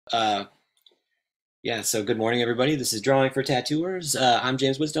Uh, yeah, so good morning, everybody. This is Drawing for Tattooers. I'm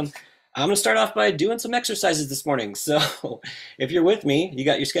James Wisdom. I'm going to start off by doing some exercises this morning. So if you're with me, you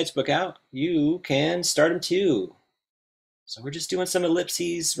got your sketchbook out, you can start them too. So we're just doing some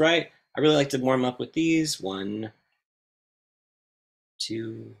ellipses, right? I really like to warm up with these. One,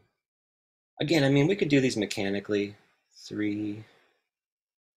 two. Again, I mean, we could do these mechanically. Three.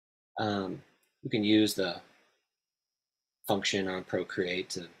 We can use the function on Procreate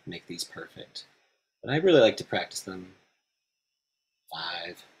to make these perfect. But I really like to practice them.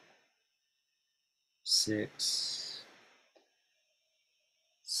 Five, six,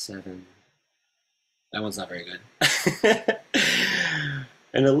 seven. That one's not very good.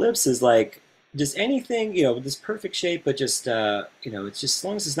 An ellipse is like just anything, with this perfect shape, but just it's just as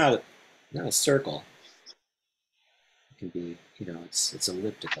long as it's not a circle, it can be, it's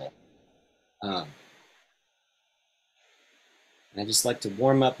elliptical. Um, and I just like to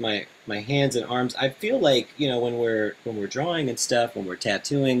warm up my hands and arms. I feel like when we're drawing and stuff, when we're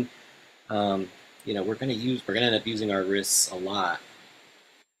tattooing, um, we're gonna end up using our wrists a lot.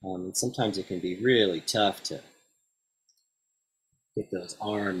 And sometimes it can be really tough to get those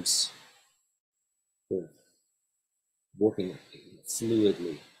arms sort of working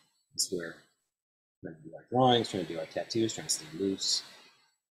fluidly as we're trying to do our drawings, trying to do our tattoos, trying to stay loose.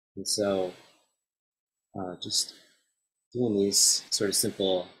 And so just doing these sort of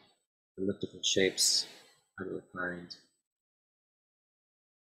simple elliptical shapes, I really find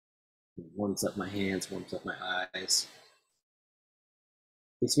it warms up my hands, warms up my eyes,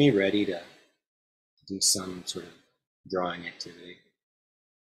 gets me ready to do some sort of drawing activity.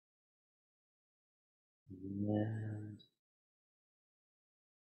 And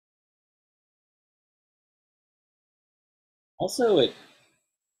also,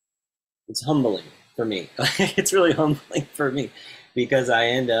 it's humbling for me. It's really humbling for me because I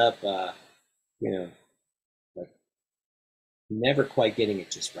end up, you know, like never quite getting it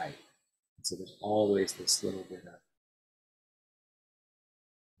just right. So there's always this little bit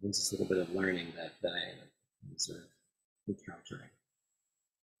of learning that I am sort of encountering.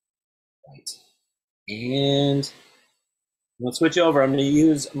 Right. And I'm gonna switch over. I'm gonna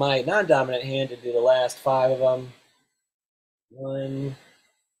use my non-dominant hand to do the last five of them. One,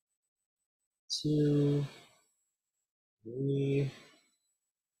 two, three,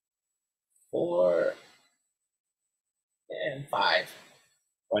 four, and five.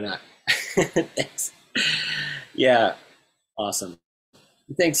 Why not? Thanks. Yeah, awesome.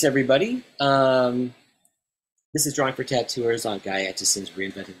 Thanks, everybody. This is Drawing for Tattooers on Guy Aitchison's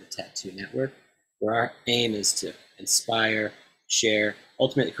Reinventing the Tattoo Network, where our aim is to inspire, share,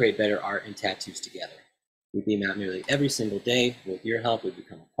 ultimately create better art and tattoos together. We beam out nearly every single day. With your help, we've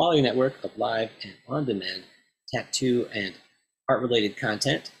become a quality network of live and on-demand tattoo and art-related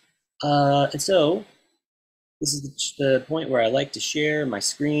content. And so this is the point where I like to share my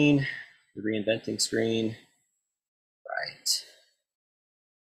screen, the reinventing screen. Right.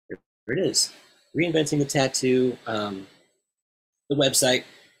 Here it is. Reinventing the Tattoo, the website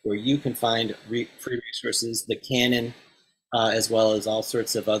where you can find free resources, the canon, as well as all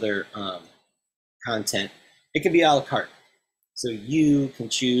sorts of other content. It can be a la carte. So you can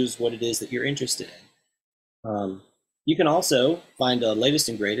choose what it is that you're interested in. You can also find the latest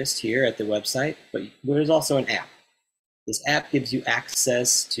and greatest here at the website, but there's also an app. This app gives you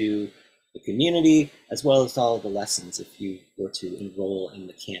access to the community as well as all of the lessons if you were to enroll in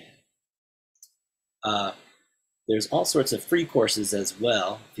the canon. There's all sorts of free courses as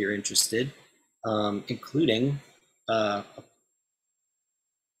well if you're interested, including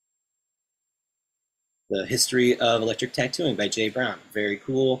the history of electric tattooing by Jay Brown. Very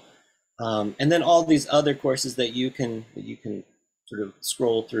cool. And then all these other courses that you can sort of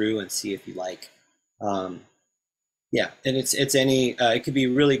scroll through and see if you like. Yeah, and it could be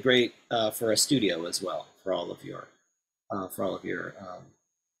really great for a studio as well for all of your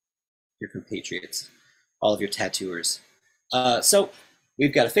compatriots, all of your tattooers. So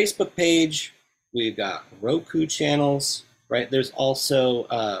we've got a Facebook page, we've got Roku channels, right? There's also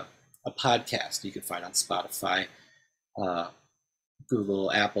a podcast you can find on Spotify,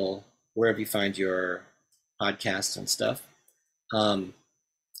 Google, Apple, wherever you find your podcasts and stuff. But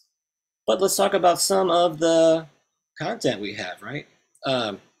let's talk about some of the content we have, right?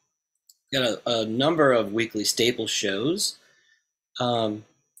 Got a number of weekly staple shows. On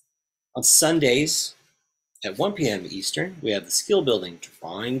Sundays at 1 p.m. Eastern, we have the Skill Building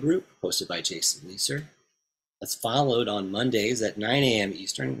Drawing Group hosted by Jason Leeser. That's followed on Mondays at 9 a.m.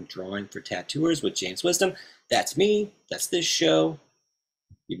 Eastern, Drawing for Tattooers with James Wisdom. That's me. That's this show.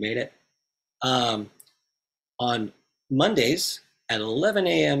 You made it. On Mondays At 11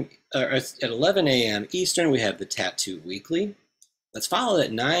 a.m. At 11 a.m. Eastern, we have the Tattoo Weekly. That's followed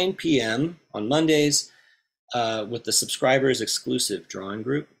at 9 p.m. on Mondays with the subscribers exclusive drawing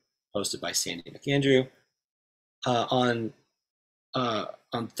group hosted by Sandy McAndrew. On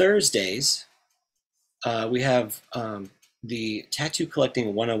Thursdays, we have the Tattoo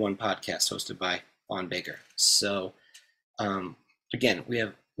Collecting 101 podcast hosted by Vaughn Baker. So again, we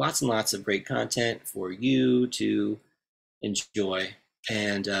have lots and lots of great content for you to enjoy,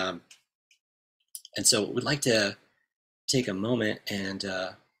 and so we'd like to take a moment and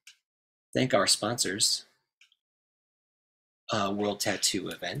thank our sponsors, World Tattoo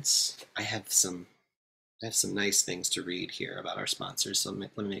Events. I have some nice things to read here about our sponsors, so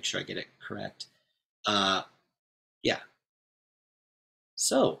let me make sure I get it correct. Yeah.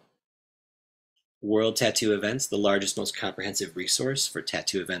 So, World Tattoo Events, the largest, most comprehensive resource for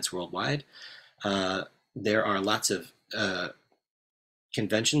tattoo events worldwide. There are lots of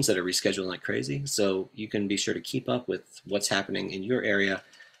conventions that are rescheduling like crazy, so you can be sure to keep up with what's happening in your area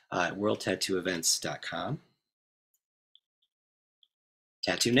at worldtattooevents.com.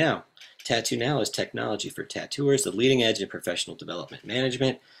 Tattoo Now. Tattoo Now is technology for tattooers, the leading edge in professional development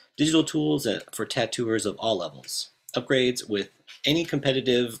management, digital tools for tattooers of all levels, upgrades with any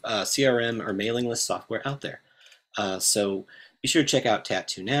competitive CRM or mailing list software out there. So be sure to check out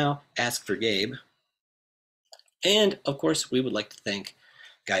Tattoo Now, ask for Gabe. And of course, we would like to thank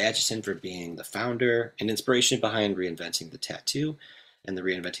Guy Aitchison for being the founder and inspiration behind Reinventing the Tattoo and the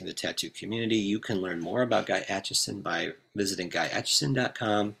Reinventing the Tattoo community. You can learn more about Guy Aitchison by visiting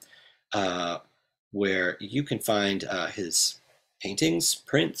GuyAitchison.com, where you can find his paintings,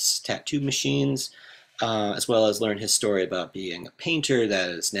 prints, tattoo machines, as well as learn his story about being a painter that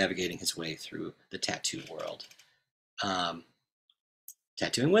is navigating his way through the tattoo world.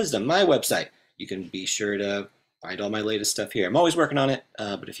 Tattooing Wisdom, my website. You can be sure to find all my latest stuff here. I'm always working on it,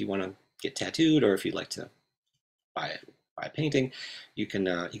 but if you want to get tattooed or if you'd like to buy a painting, you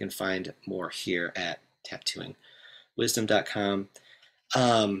can find more here at tattooingwisdom.com.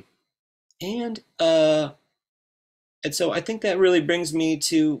 And so I think that really brings me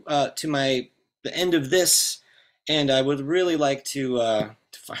to the end of this, and I would really like to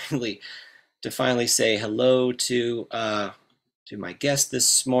finally say hello to my guest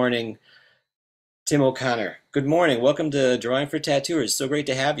this morning, Tim O'Connor. Good morning. Welcome to Drawing for Tattooers. So great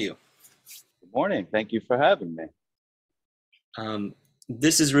to have you. Good morning. Thank you for having me.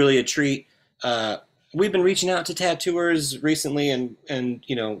 This is really a treat. We've been reaching out to tattooers recently, and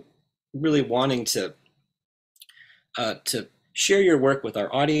really wanting to share your work with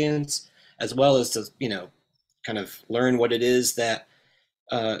our audience, as well as to kind of learn what it is that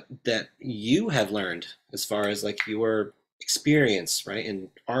you have learned as far as like your experience, right, in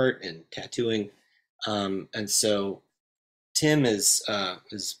art and tattooing. And so Tim is the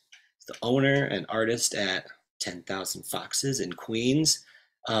owner and artist at 10,000 Foxes in Queens.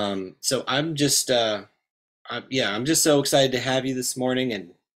 So I'm just so excited to have you this morning,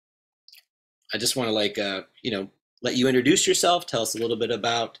 and I just want to let you introduce yourself. Tell us a little bit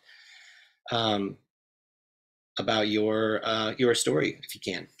about your story, if you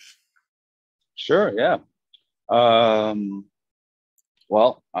can. Sure, yeah.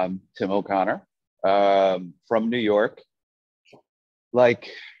 Well, I'm Tim O'Connor, from New York.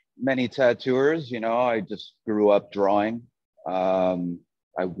 Like many tattooers, I just grew up drawing.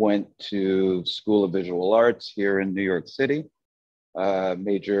 I went to School of Visual Arts here in New York City,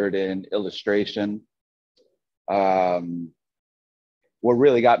 majored in illustration. What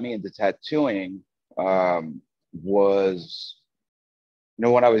really got me into tattooing was,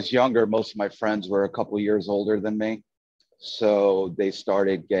 when I was younger, most of my friends were a couple years older than me. So they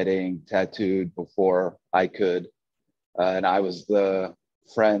started getting tattooed before I could. And I was the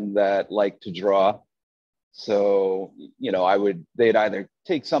friend that liked to draw. So, they'd either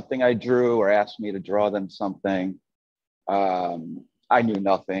take something I drew or ask me to draw them something. I knew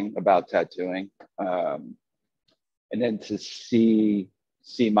nothing about tattooing. And then to see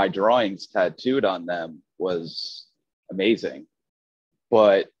my drawings tattooed on them was amazing.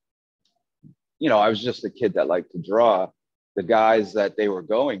 But, I was just a kid that liked to draw. The guys that they were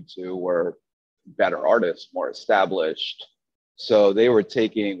going to were better artists, more established. So they were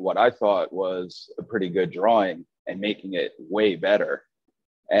taking what I thought was a pretty good drawing and making it way better.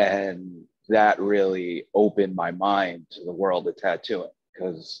 And that really opened my mind to the world of tattooing,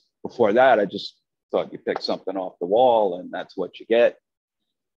 because before that, I just thought you pick something off the wall and that's what you get.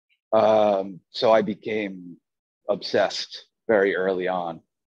 So I became obsessed very early on.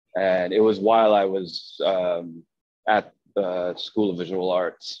 And it was while I was at the School of Visual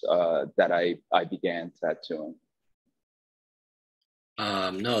Arts that I began tattooing.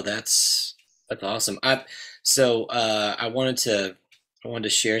 No, that's awesome. I wanted to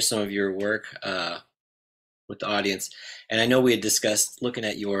share some of your work with the audience, and I know we had discussed looking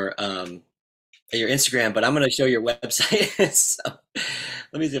at your Instagram, but I'm going to show your website. So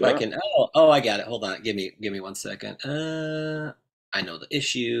let me see if I Sure. can. Oh, I got it. Hold on. Give me 1 second. I know the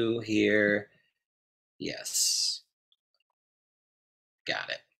issue here. Yes, got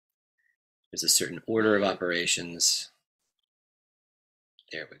it. There's a certain order of operations.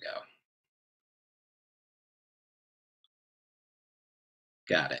 There we go.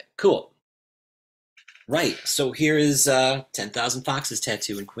 Got it. Cool. Right. So here is 10,000 Foxes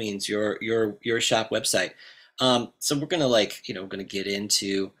Tattoo in Queens, your shop website. So we're gonna gonna get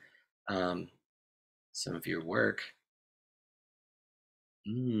into um, some of your work.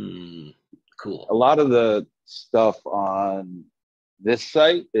 Mm, cool. A lot of the stuff on this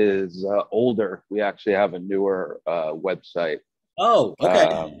site is older. We actually have a newer website. Oh, okay.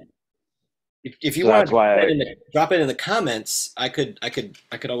 Um, If you so want that's to drop it why, drop it in the comments, I could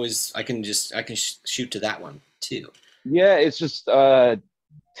always I can shoot to that one too. yeah, it's just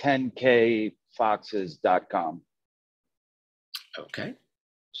 10kfoxes.com. Okay,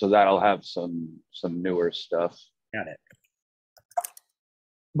 So that'll have some newer stuff. got it.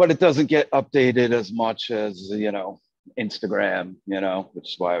 But it doesn't get updated as much as, Instagram, which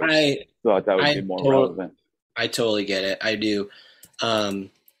is why I was I thought that would be I more totally relevant. I totally get it. I do.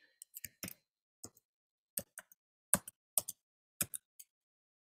 Um,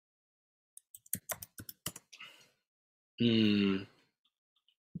 hmm,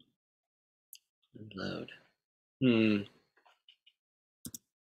 load. Hmm.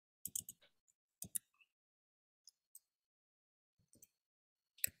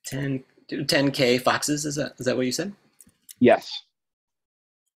 Do 10K foxes. Is that what you said? Yes.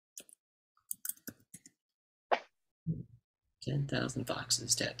 10,000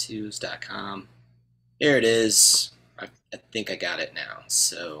 foxes tattoos.com. There it is. I think I got it now.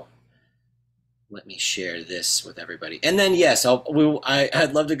 So let me share this with everybody. And then yes,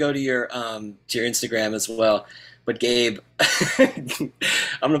 I'd love to go to your Instagram as well. But Gabe, I'm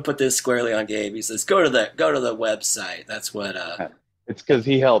gonna put this squarely on Gabe. He says go to the website. That's what It's because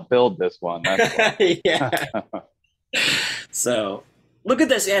he helped build this one. That's why. yeah. So look at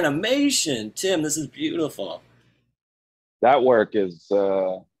this animation, Tim. This is beautiful. That work is,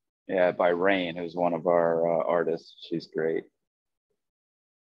 yeah, by Rain, who's one of our artists. She's great.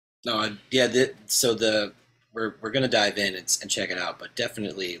 No, yeah. We're gonna dive in and check it out, but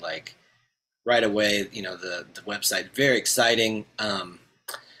definitely like right away, the website very exciting.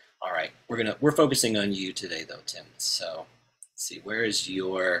 All right, we're focusing on you today though, Tim. So let's see, where's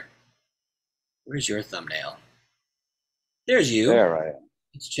your thumbnail? There's you. There I am.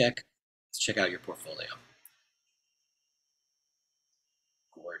 Let's check let's check out your portfolio.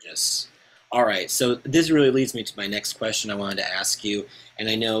 Gorgeous. All right, so this really leads me to my next question I wanted to ask you, and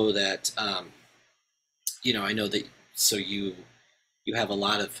I know that so you have a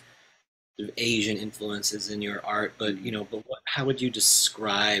lot of Asian influences in your art, but how would you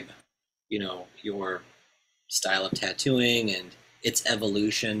describe, your style of tattooing and its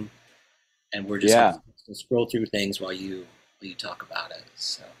evolution? And we're just Yeah. gonna scroll through things while you talk about it.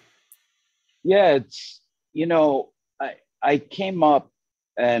 So, Yeah, it's, you know, I came up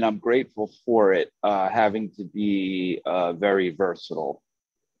and I'm grateful for it, having to be very versatile.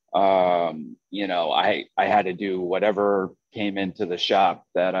 I had to do whatever came into the shop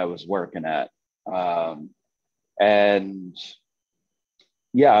that I was working at. Um, and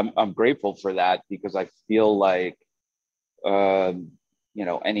yeah, I'm grateful for that because I feel like, um,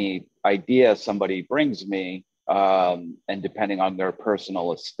 any idea somebody brings me, and depending on their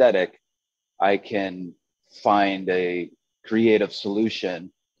personal aesthetic, I can find a creative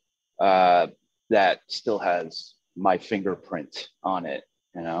solution uh, that still has my fingerprint on it,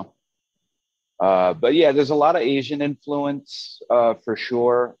 you know. But yeah, there's a lot of Asian influence for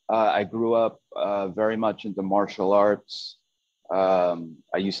sure. I grew up very much into martial arts.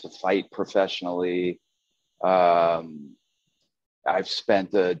 I used to fight professionally. Um, I've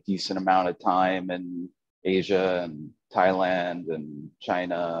spent a decent amount of time in Asia and Thailand and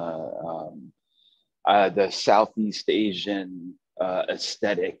China. The Southeast Asian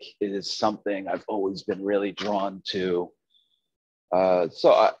aesthetic is something I've always been really drawn to.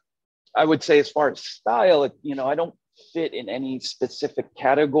 So I would say, as far as style, I don't fit in any specific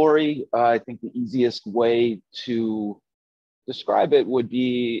category. I think the easiest way to describe it would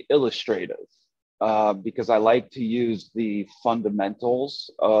be illustrative, because I like to use the fundamentals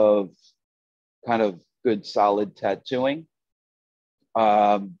of kind of good, solid tattooing.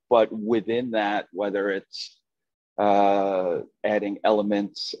 But within that, whether it's adding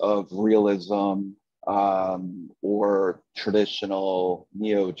elements of realism, or traditional,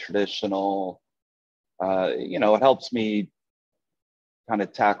 neo-traditional. It helps me kind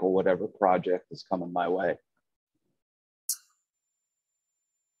of tackle whatever project is coming my way.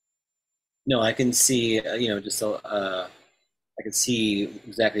 No, I can see, I can see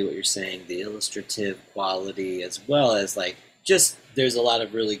exactly what you're saying, the illustrative quality, as well as like just there's a lot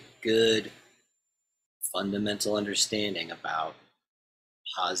of really good fundamental understanding about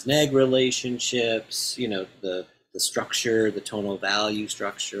Haas-Neg relationships, the structure, the tonal value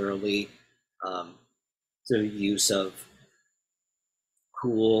structurally, um, the use of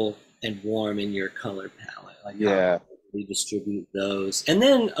cool and warm in your color palette, like how Yeah, we distribute those. And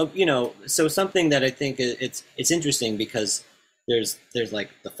then, so something that I think it's interesting because there's like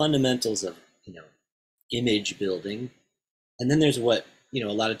the fundamentals of, image building, and then there's what, a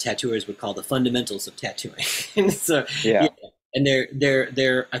lot of tattooers would call the fundamentals of tattooing. And so, yeah, yeah, and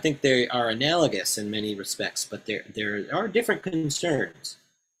they're I think they are analogous in many respects, but there are different concerns,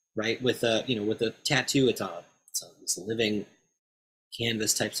 right? With a tattoo, it's a living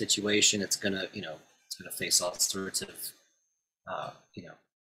canvas type situation. It's gonna face all sorts of uh, you know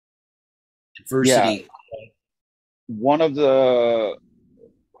yeah. adversity. One of the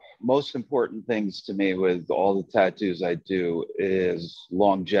most important things to me with all the tattoos I do is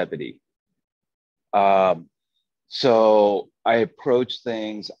longevity. Um, so I approach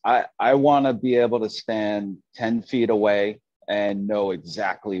things, I want to be able to stand 10 feet away and know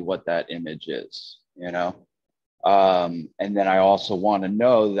exactly what that image is, you know? And then I also want to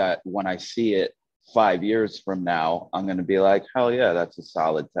know that when I see it 5 years from now, I'm going to be like, hell yeah, that's a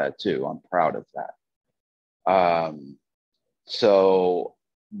solid tattoo. I'm proud of that. So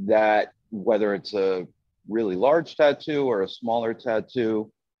that whether it's a really large tattoo or a smaller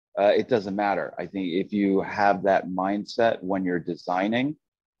tattoo, it doesn't matter. I think if you have that mindset when you're designing,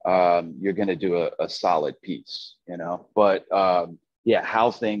 you're going to do a solid piece, you know. But yeah,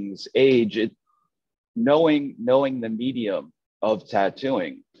 how things age, knowing the medium of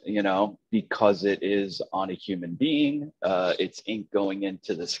tattooing, you know, because it is on a human being, it's ink going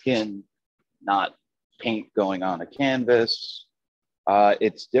into the skin, not paint going on a canvas.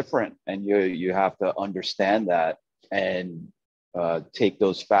 It's different, and you have to understand that and take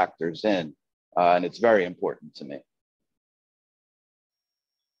those factors in, and it's very important to me.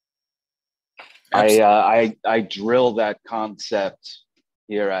 Absolutely. I drill that concept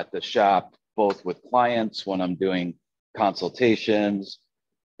here at the shop, both with clients when I'm doing consultations,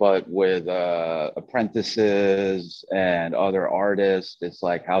 but with apprentices and other artists. It's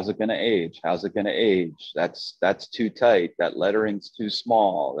like, how's it going to age? How's it going to age? That's too tight. That lettering's too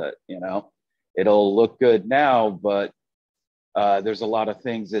small. That, you know, it'll look good now, but there's a lot of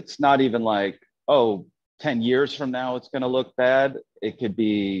things. It's not even like, oh, 10 years from now it's going to look bad. It could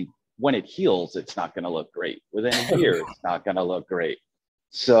be when it heals, it's not going to look great. Within a year, it's not going to look great.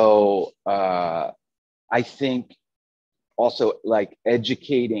 So I think also, like,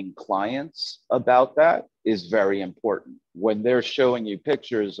 educating clients about that is very important. When they're showing you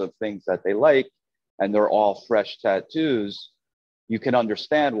pictures of things that they like and they're all fresh tattoos, you can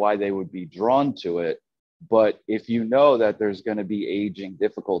understand why they would be drawn to it. But if you know that there's going to be aging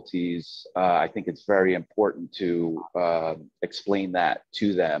difficulties, I think it's very important to explain that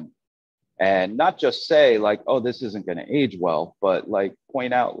to them, and not just say like, oh, this isn't going to age well, but like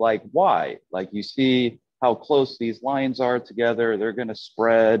point out like why. Like, you see how close these lines are together, they're going to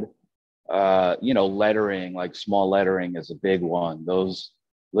spread. Lettering, like small lettering is a big one. Those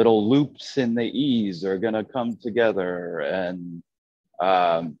little loops in the e's are going to come together. And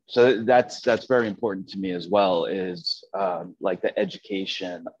so that's very important to me as well, is like the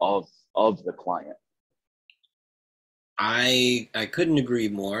education of the client. I couldn't agree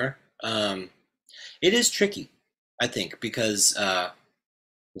more. It is tricky, I think, because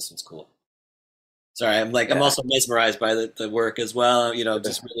this one's cool. Sorry, I'm Yeah, also mesmerized by the work as well.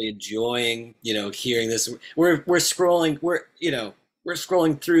 Just really enjoying, hearing this. We're scrolling, we're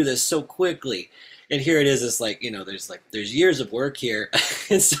scrolling through this so quickly, and here it is. It's like, there's years of work here,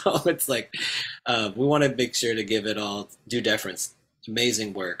 and so it's like we want to make sure to give it all due deference.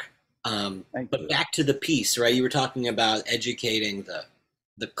 Amazing work. thank But you. back to the piece, right? You were talking about educating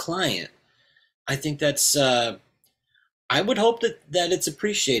the client. I think that's. I would hope that it's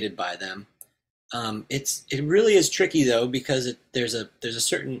appreciated by them. It really is tricky though, because there's a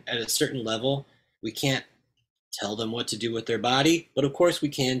certain, at a certain level, we can't tell them what to do with their body, but of course we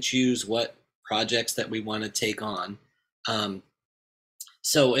can choose what projects that we want to take on. Um,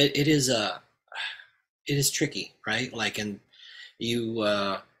 so it is tricky, right? Like, and you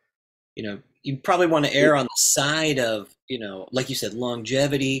you know you probably want to err It, on the side of, like you said,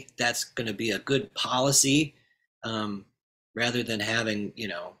 longevity. That's going to be a good policy, um, rather than having,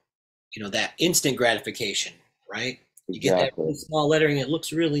 that instant gratification, right? You get that exactly. really small lettering, it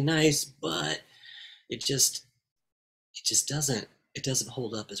looks really nice, but it just it just doesn't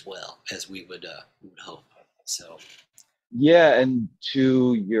hold up as well as we would hope. So Yeah, and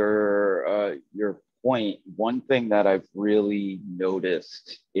to your point, one thing that I've really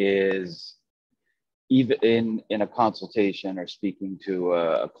noticed is even in a consultation or speaking to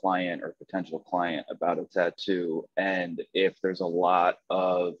a client or potential client about a tattoo, and if there's a lot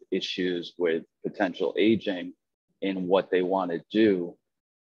of issues with potential aging in what they want to do,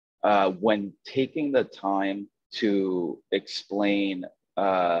 when taking the time to explain,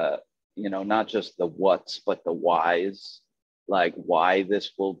 not just the what's, but the whys, like why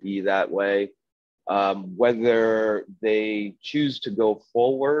this will be that way, whether they choose to go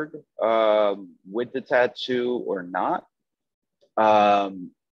forward with the tattoo or not,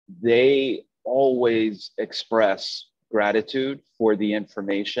 um, they always express gratitude for the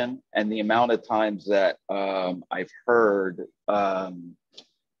information. And the amount of times that I've heard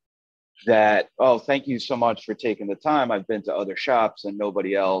that, oh, thank you so much for taking the time. I've been to other shops and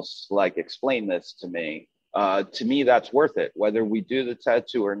nobody else like explained this to me. To me, that's worth it. Whether we do the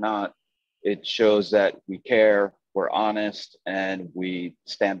tattoo or not, it shows that we care, we're honest, and we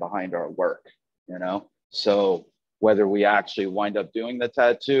stand behind our work, you know? So whether we actually wind up doing the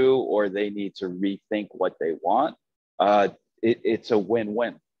tattoo or they need to rethink what they want, uh, it's a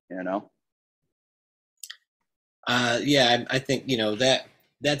win-win, you know? yeah, I think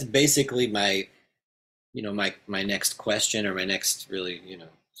that's basically my next question, or my next really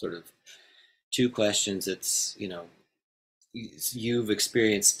sort of two questions. It's you've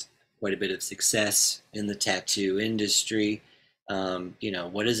experienced quite a bit of success in the tattoo industry.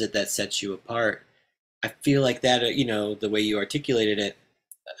 What is it that sets you apart? I feel like that, the way you articulated it,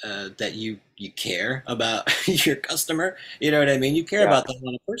 that you care about your customer. You know what I mean? You care Yeah. about them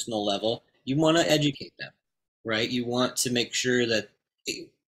on a personal level. You want to educate them, right? You want to make sure that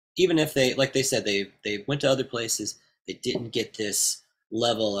even if they, like they said, they went to other places, they didn't get this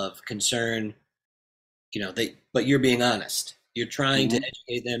level of concern. But you're being honest. You're trying to Mm-hmm.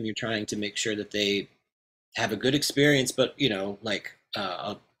 educate them. You're trying to make sure that they have a good experience, but like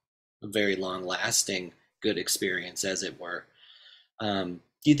a very long lasting good experience, as it were. Do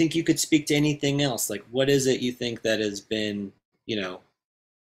you think you could speak to anything else? Like, what is it you think that has been,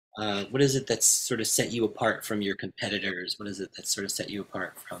 what is it that's sort of set you apart from your competitors? What is it that sort of set you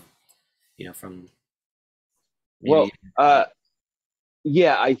apart from maybe? Well,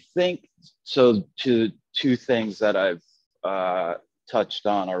 yeah, I think so. To two things that I've uh, touched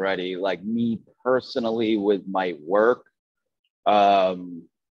on already, like me personally with my work, um,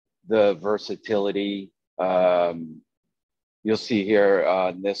 the versatility. You'll see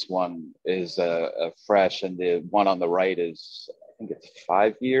here, this one is a fresh, and the one on the right is, I think it's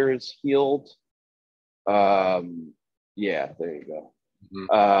 5 years healed. Um, yeah, there you go.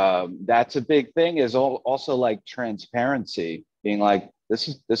 Mhm. That's a big thing, is also like transparency, being like, this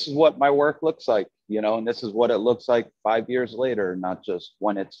is what my work looks like, and this is what it looks like 5 years later, not just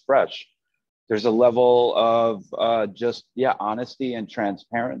when it's fresh. There's a level of just, yeah, honesty and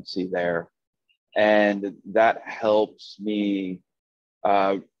transparency there, and that helps me,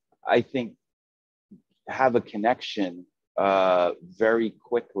 uh, I think, have a connection very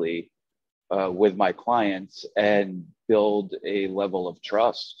quickly with my clients and build a level of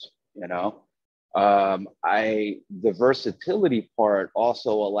trust. The versatility part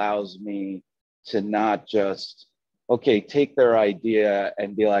also allows me to not just, okay, take their idea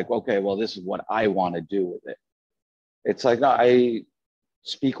and be like, okay, well, this is what I want to do with it. It's like, no, I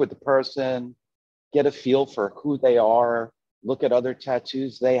speak with the person, get a feel for who they are, look at other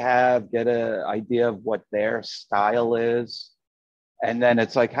tattoos they have, get an idea of what their style is. And then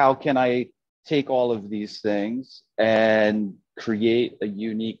it's like, how can I take all of these things and create a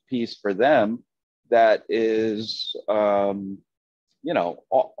unique piece for them that is,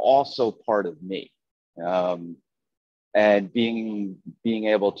 also part of me. Um, and being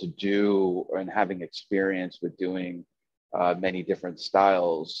able to do and having experience with doing many different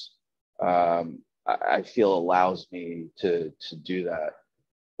styles, I feel allows me to do that.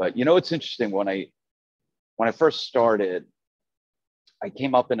 But it's interesting, when I first started, I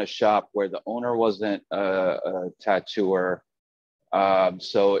came up in a shop where the owner wasn't a tattooer.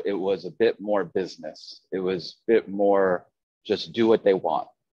 So it was a bit more business. It was a bit more just do what they want,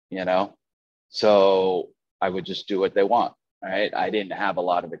 you know? So I would just do what they want. right? I didn't have a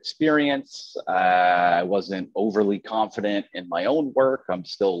lot of experience. I wasn't overly confident in my own work. I'm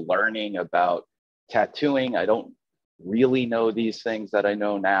still learning about tattooing. I don't really know these things that I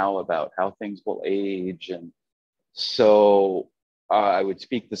know now about how things will age. And so I would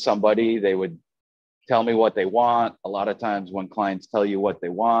speak to somebody, they would tell me what they want. A lot of times when clients tell you what they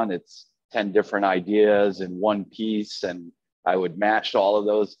want, it's 10 different ideas in one piece. And I would mash all of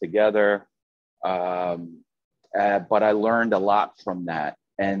those together. But I learned a lot from that.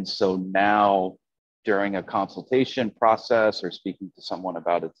 And so now during a consultation process or speaking to someone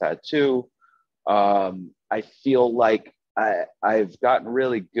about a tattoo, I feel like I've gotten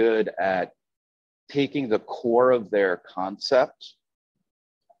really good at taking the core of their concept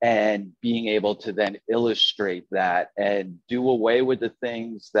and being able to then illustrate that and do away with the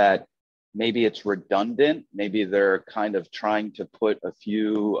things that maybe it's redundant. Maybe they're kind of trying to put a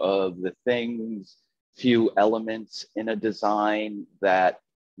few of the things, few elements in a design that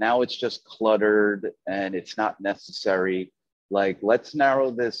now it's just cluttered and it's not necessary. Like, let's narrow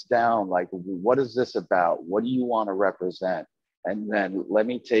this down. Like, what is this about? What do you want to represent? And then let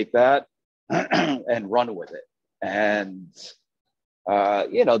me take that and run with it. And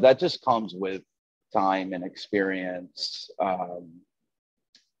that just comes with time and experience.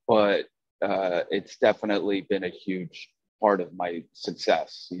 But it's definitely been a huge part of my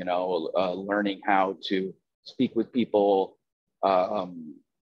success, learning how to speak with people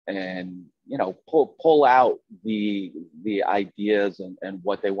and, pull out the ideas and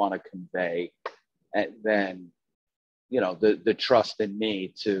what they want to convey. And then, the trust in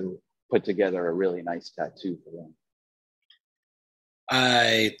me to put together a really nice tattoo for them.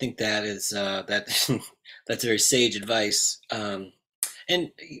 I think that is that's very sage advice.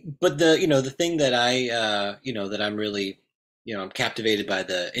 And but the thing that that I'm really I'm captivated by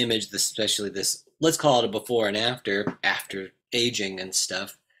the image, especially this, let's call it a before and after aging and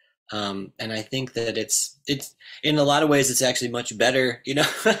stuff. And I think that it's in a lot of ways it's actually much better, in a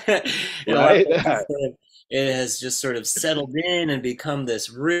lot of Right. ways it has just sort of settled in and become this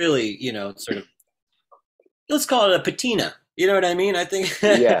really, sort of, let's call it a patina. You know what I mean? I think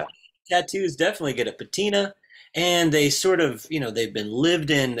Yeah. tattoos definitely get a patina, and they sort of, they've been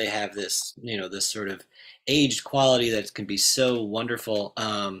lived in. They have this, this sort of aged quality that can be so wonderful.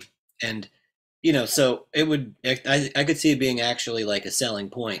 And so it would, I could see it being actually like a selling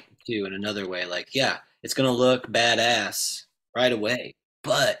point too in another way. Like, yeah, it's going to look badass right away,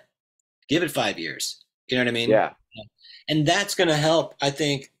 but give it 5 years. You know what I mean? Yeah. And that's going to help, I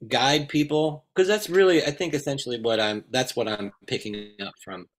think, guide people, because that's really, I think, essentially that's what I'm picking up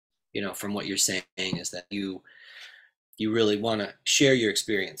from, from what you're saying, is that you really want to share your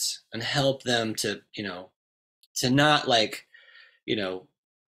experience and help them to, to not, like, you know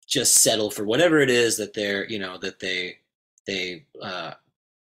just settle for whatever it is that they're, that they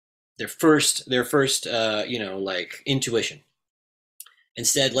their first like intuition.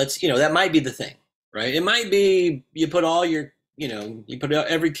 Instead, let's, that might be the thing, right? It might be you put all your, you put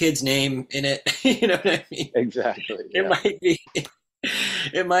every kid's name in it. You know what I mean? Exactly. It Yeah. might be,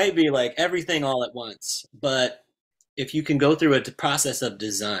 it might be like everything all at once. But if you can go through a process of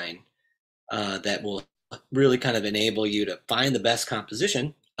design that will really kind of enable you to find the best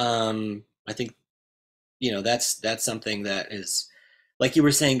composition, I think, that's something that is, like you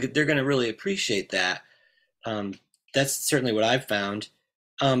were saying, they're going to really appreciate that. Um, that's certainly what I've found.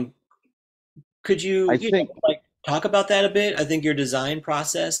 Um, could I you, think, like, talk about that a bit? I think your design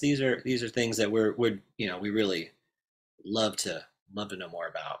process, these are things that we really love to know more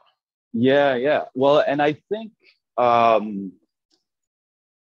about. yeah, yeah. Well, and I think um,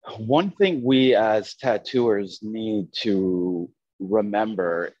 one thing we as tattooers need to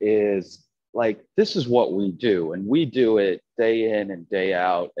remember is, like, this is what we do, and we do it day in and day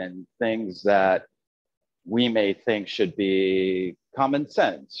out, and things that we may think should be common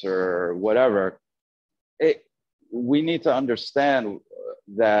sense or whatever. It, we need to understand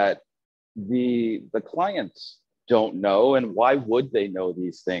that the clients don't know, and why would they know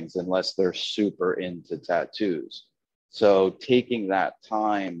these things unless they're super into tattoos? So taking that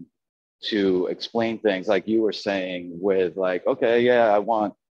time to explain things, like you were saying, with, like, okay, yeah, I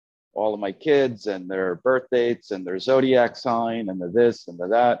want all of my kids and their birth dates and their zodiac sign and the this and the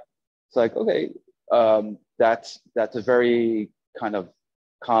that. It's like, okay, that's a very kind of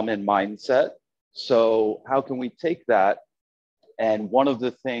common mindset. So how can we take that? And one of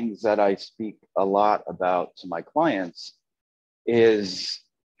the things that I speak a lot about to my clients is,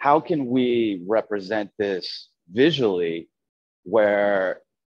 how can we represent this visually where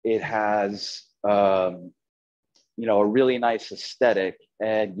it has a really nice aesthetic,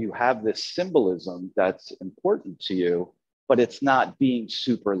 and you have this symbolism that's important to you, but it's not being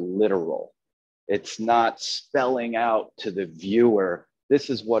super literal. It's not spelling out to the viewer, this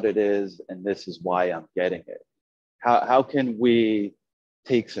is what it is, and this is why I'm getting it. How can we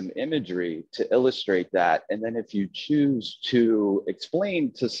take some imagery to illustrate that? And then if you choose to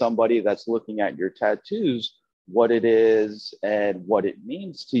explain to somebody that's looking at your tattoos what it is and what it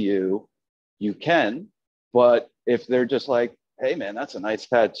means to you, you can. But if they're just like, hey man, that's a nice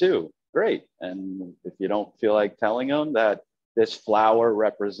tattoo, great. And if you don't feel like telling them that this flower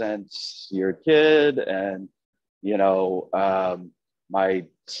represents your kid, and my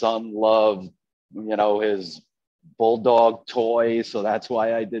son loved his bulldog toy, so that's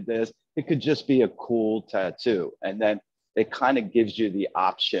why I did this. It could just be a cool tattoo, and then it kind of gives you the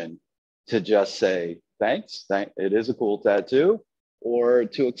option to just say thanks, it is a cool tattoo, or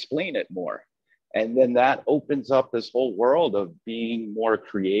to explain it more. And then that opens up this whole world of being more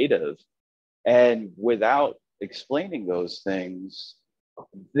creative. And without explaining those things,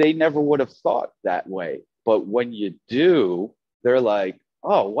 they never would have thought that way. But when you do, they're like,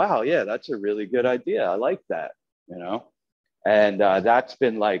 oh, wow, yeah, that's a really good idea. I like that, And that's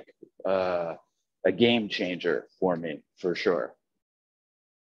been like a game changer for me, for sure.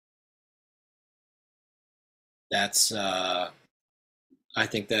 That's I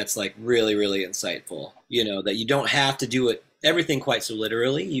think that's like really, really insightful. That you don't have to do everything quite so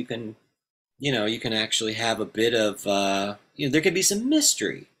literally. You can actually have a bit of there could be some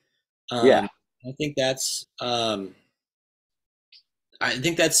mystery. Yeah. I think that's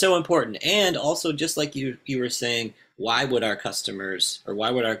so important. And also, just like you were saying, why would our customers or why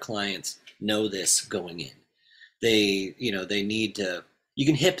would our clients know this going in? They need to. You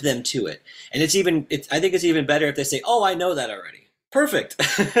can hip them to it, and I think it's even better if they say, "Oh, I know that already." Perfect.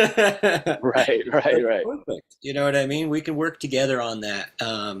 Right. Perfect. You know what I mean? We can work together on that.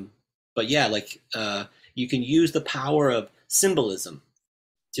 But yeah, you can use the power of symbolism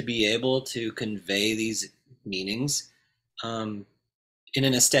to be able to convey these meanings in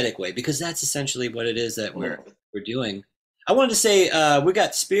an aesthetic way, because that's essentially what it is that we're doing. I wanted to say we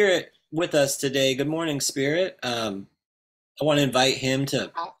got Spirit with us today. Good morning, Spirit. I want to invite him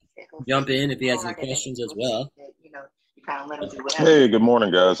to jump in if he has any questions as well. Hey, good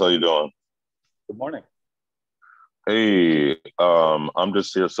morning, guys. How you doing? Good morning. Hey, I'm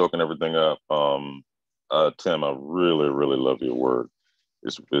just here soaking everything up. Tim, I really, really love your work.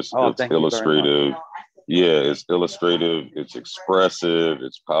 It's illustrative. Yeah, it's illustrative. It's expressive.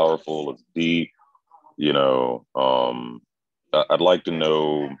 It's powerful. It's deep. I'd like to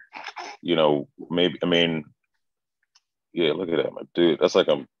know, maybe. I mean, yeah, look at that, my dude. That's like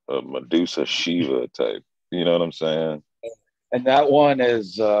a Medusa Shiva type. You know what I'm saying? And that one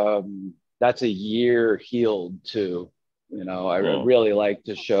is that's a year healed too. I really like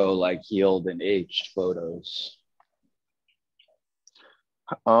to show like healed and aged photos.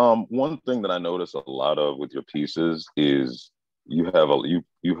 One thing that I notice a lot of with your pieces is you have a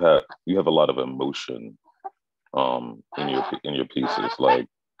lot of emotion in your pieces. Like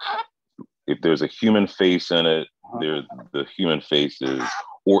if there's a human face in it, the human face is,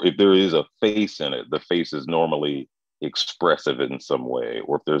 or if there is a face in it, the face is normally expressive in some way.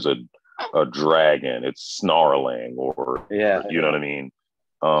 Or if there's a dragon, it's snarling, or you know what I mean?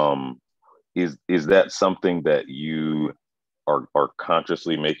 Is that something that you are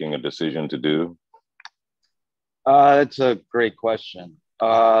consciously making a decision to do? That's a great question.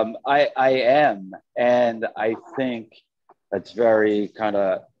 I am, and I think that's very kind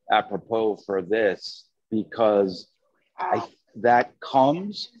of apropos for this, because that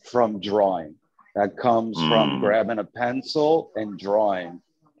comes from drawing. That comes from grabbing a pencil and drawing.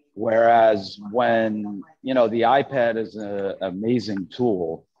 Whereas when, the iPad is an amazing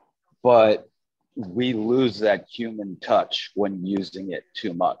tool, but we lose that human touch when using it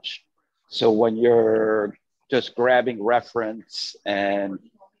too much. So when you're just grabbing reference and,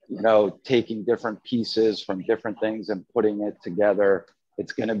 taking different pieces from different things and putting it together,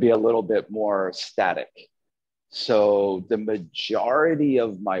 it's going to be a little bit more static. So the majority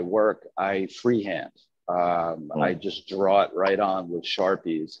of my work, I freehand. I just draw it right on with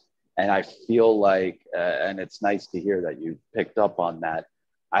Sharpies. And I feel like, and it's nice to hear that you picked up on that,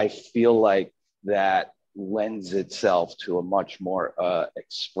 I feel like that lends itself to a much more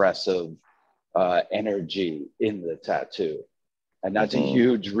expressive energy in the tattoo. And that's a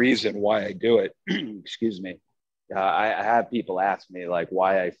huge reason why I do it. Excuse me. I have people ask me like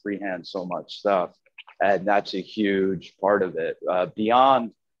why I freehand so much stuff. And that's a huge part of it.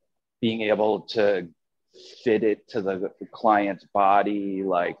 Beyond being able to fit it to the client's body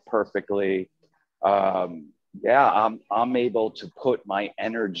like perfectly. I'm able to put my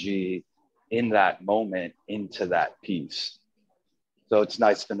energy in that moment into that piece. So it's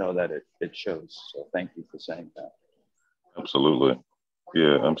nice to know that it shows. So thank you for saying that. Absolutely.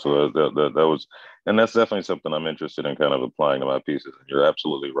 Yeah, absolutely. That was, and that's definitely something I'm interested in kind of applying to my pieces. And you're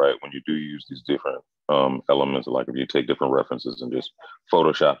absolutely right. When you do use these different elements, like if you take different references and just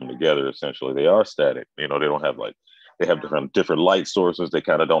Photoshop them together, essentially they are static. You know, they don't have like, they have different light sources. They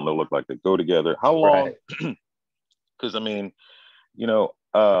kind of don't look like they go together. How long? Right. Because I mean, you know,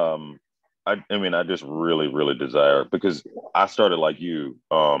 I mean, I just really, really desire, because I started like you.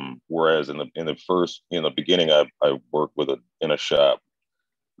 Whereas in the beginning, I worked in a shop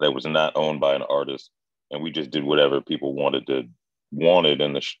that was not owned by an artist, and we just did whatever people wanted, and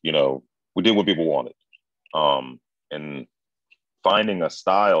we did what people wanted. And finding a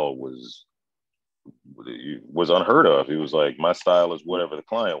style was unheard of. It was like my style is whatever the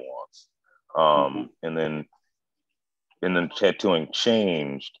client wants. And then tattooing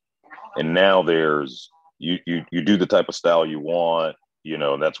changed, and now there's you do the type of style you want,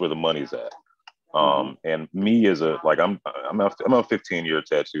 that's where the money's at. And me as I'm a 15-year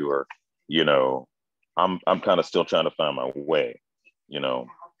tattooer, you know, I'm kind of still trying to find my way, you know.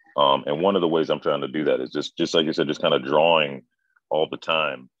 And one of the ways I'm trying to do that is just like you said, just kind of drawing all the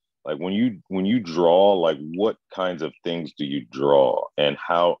time. Like when you draw, like what kinds of things do you draw, and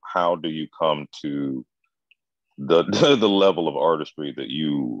how do you come to the the level of artistry that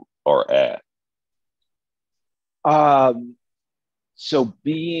you are at? So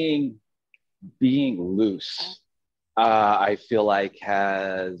being loose, I feel like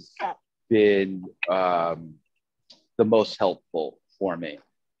has been the most helpful for me,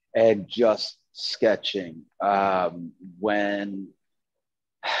 and just sketching. When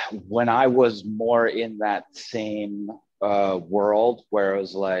I was more in that same world where it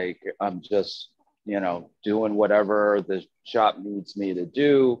was like I'm just doing whatever the shop needs me to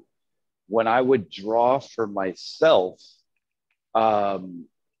do. When I would draw for myself,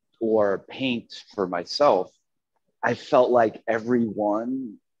 or paint for myself, I felt like every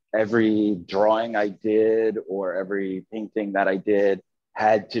drawing I did or every painting that I did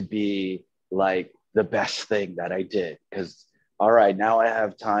had to be like the best thing that I did. Because, all right, now I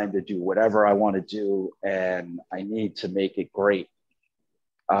have time to do whatever I want to do, and I need to make it great.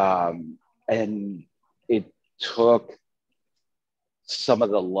 And it took some of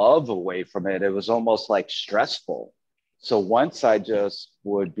the love away from it. It was almost like stressful. So once I just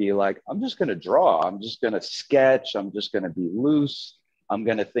would be like, I'm just going to draw, I'm just going to sketch, I'm just going to be loose, I'm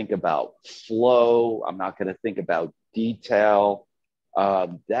going to think about flow, I'm not going to think about detail.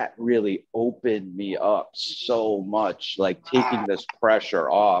 That really opened me up so much, like taking this pressure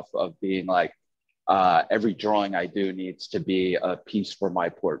off of being like, every drawing I do needs to be a piece for my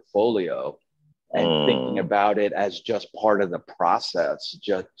portfolio, and thinking about it as just part of the process,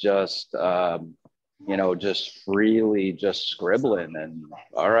 just freely just scribbling. And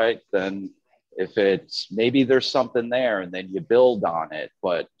all right, then if it's maybe there's something there, and then you build on it,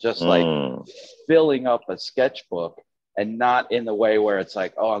 but just like filling up a sketchbook, and not in the way where it's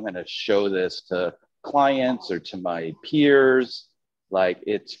like, oh, I'm going to show this to clients or to my peers. Like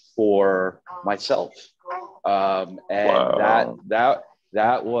it's for myself. And Wow.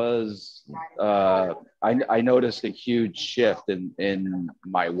 that was I noticed a huge shift in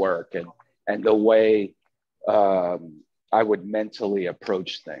my work, and the way I would mentally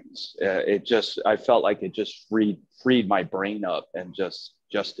approach things. I felt like it just freed my brain up, and just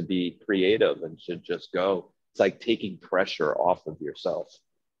to be creative and should just go. It's like taking pressure off of yourself.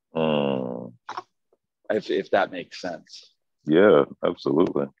 If that makes sense. Yeah,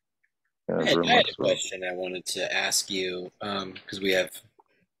 absolutely. Yeah, I very had much a so. question I wanted to ask you, because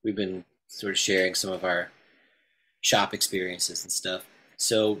we've been sort of sharing some of our shop experiences and stuff.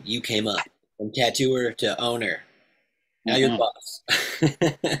 So you came up from tattooer to owner. Now you're the boss.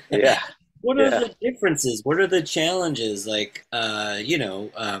 Yeah. What are the differences? What are the challenges? Like,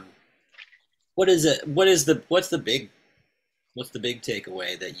 what is it? What's the big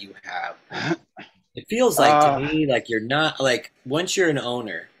takeaway that you have? It feels like to me like you're not like once you're an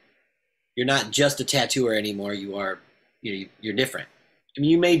owner, you're not just a tattooer anymore. You are, you're different. I mean,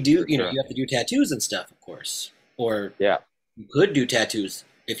 you may do, you have to do tattoos and stuff, of course, or Yeah. you could do tattoos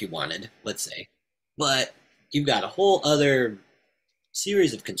if you wanted, let's say, but you've got a whole other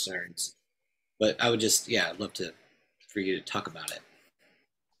series of concerns. But I would just, I'd love for you to talk about it.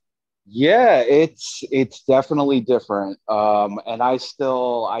 Yeah, it's definitely different. And I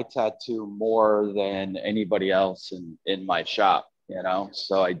tattoo more than anybody else in my shop,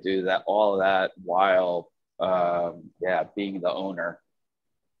 so I do all of that while being the owner.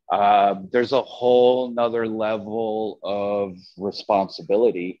 There's a whole nother level of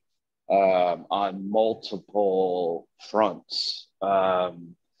responsibility on multiple fronts.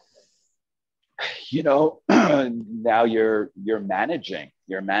 um, now you're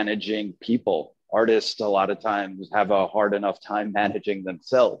managing people. Artists a lot of times have a hard enough time managing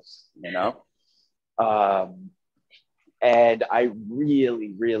themselves, um, and I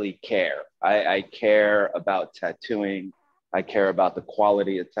really, really care. I care about tattooing. I care about the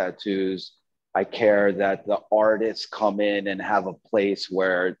quality of tattoos. I care that the artists come in and have a place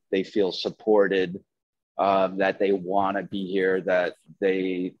where they feel supported, that they want to be here, that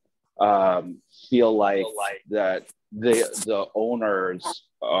they feel like that the owners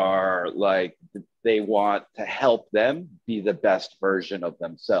are like, they want to help them be the best version of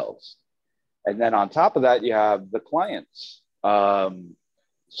themselves. And then on top of that, you have the clients.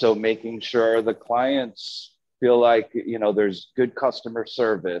 So making sure the clients feel like, there's good customer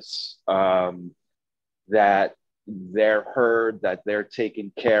service, that they're heard, that they're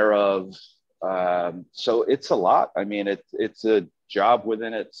taken care of. So it's a lot. I mean, it's a job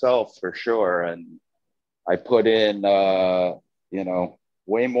within itself for sure. And I put in,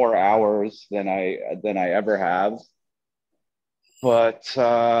 way more hours than I ever have. But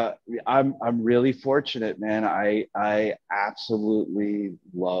I'm really fortunate, man. I absolutely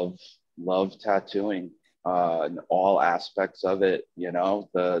love tattooing, in all aspects of it.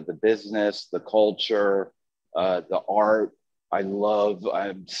 The business, the culture, the art.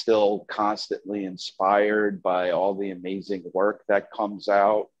 I'm still constantly inspired by all the amazing work that comes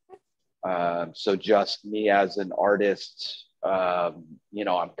out. So just me as an artist,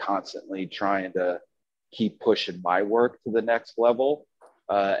 I'm constantly trying to keep pushing my work to the next level.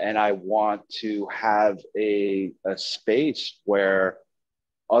 And I want to have a space where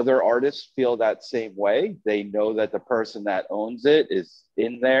other artists feel that same way. They know that the person that owns it is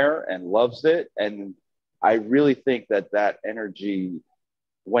in there and loves it. And I really think that energy,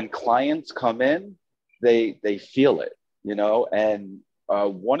 when clients come in, they feel it, and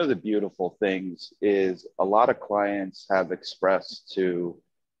one of the beautiful things is a lot of clients have expressed to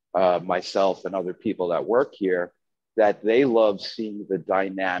myself and other people that work here that they love seeing the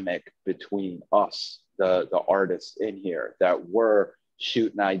dynamic between us, the artists in here, that we're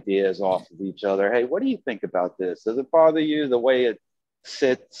shooting ideas off of each other. Hey, what do you think about this? Does it bother you the way it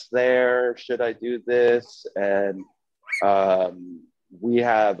sits there? Should I do this? And we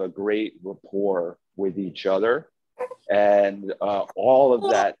have a great rapport with each other. And all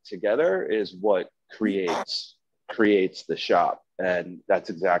of that together is what creates the shop. And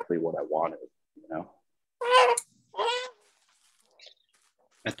that's exactly what I wanted,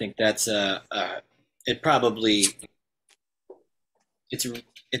 I think that's it probably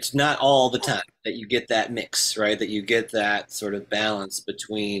it's not all the time that you get that mix, right? That you get that sort of balance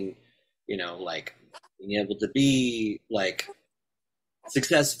between, like being able to be like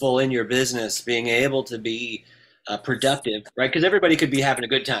successful in your business, being able to be productive, right? Because everybody could be having a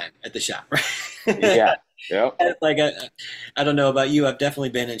good time at the shop, right? Yeah. Yeah. Like I don't know about you, I've definitely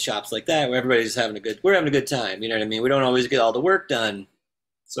been in shops like that where everybody's we're having a good time. You know what I mean? We don't always get all the work done,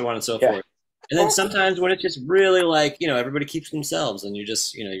 so on and so forth. And then sometimes when it's just really like, everybody keeps themselves and you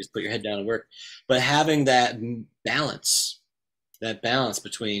just put your head down and work. But having balance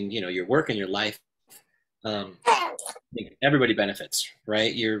between, your work and your life, I think everybody benefits,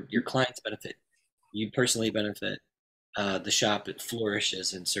 right? Your clients benefit, you personally benefit, the shop, it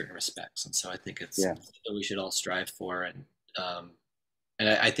flourishes in certain respects. And so I think it's something we should all strive for. And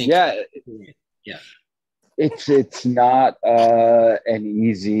I think, yeah. It's not an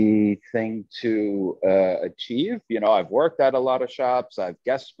easy thing to achieve. I've worked at a lot of shops. I've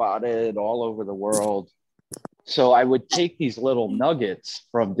guest spotted all over the world. So I would take these little nuggets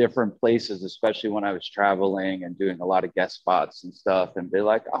from different places, especially when I was traveling and doing a lot of guest spots and stuff, and be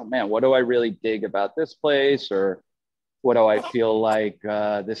like, oh man, what do I really dig about this place? Or what do I feel like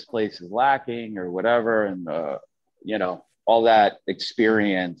this place is lacking or whatever? And, all that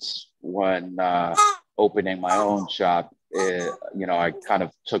experience when opening my own shop, I kind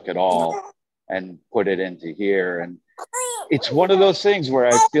of took it all and put it into here. And it's one of those things where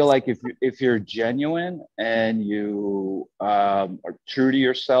I feel like if you're genuine and you are true to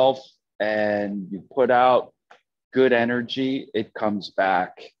yourself and you put out good energy, it comes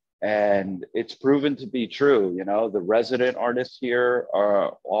back. And it's proven to be true. The resident artists here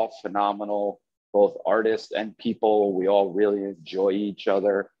are all phenomenal, both artists and people. We all really enjoy each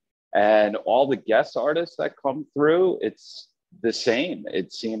other. And all the guest artists that come through, it's the same.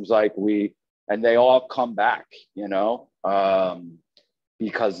 It seems like and they all come back,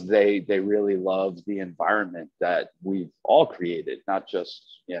 because they really love the environment that we've all created, not just,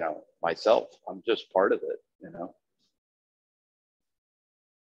 myself. I'm just part of it,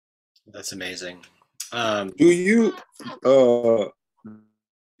 That's amazing. Do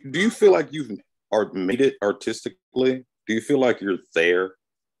you feel like you've made it artistically? Do you feel like you're there?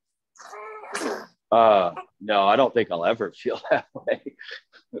 No, I don't think I'll ever feel that way.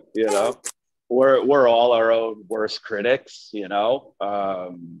 You know, we're all our own worst critics, you know.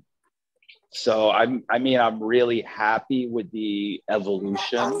 So I mean, I'm really happy with the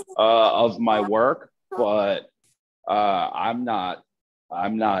evolution of my work, but I'm not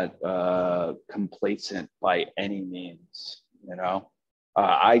complacent by any means. You know,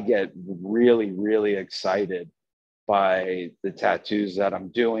 I get really, really excited by the tattoos that I'm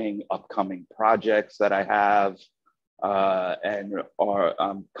doing, upcoming projects that I have,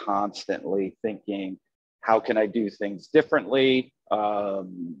 I'm constantly thinking, how can I do things differently?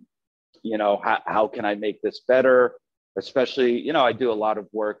 You know, how can I make this better? Especially, you know, I do a lot of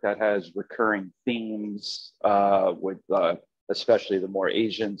work that has recurring themes with especially the more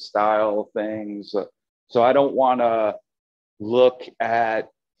Asian style things. So I don't want to look at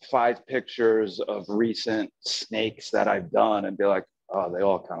 5 pictures of recent snakes that I've done and be like, oh, they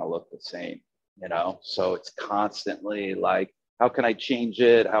all kind of look the same, you know? So it's constantly like, how can I change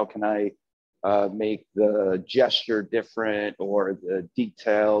it? How can I make the gesture different, or the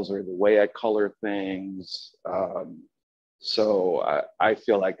details, or the way I color things? So I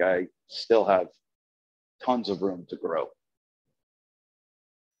feel like I still have tons of room to grow.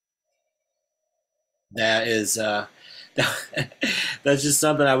 That is that's just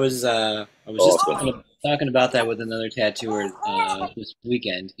something I was just Awesome. talking about that with another tattooer this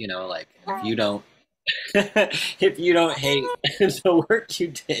weekend. You know, like if you don't if you don't hate the work you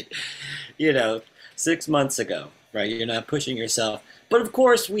did, you know, 6 months ago, right? You're not pushing yourself. But of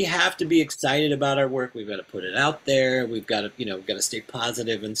course, we have to be excited about our work. We've got to put it out there. We've got to, you know, we've got to stay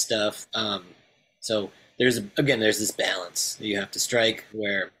positive and stuff. So there's this balance that you have to strike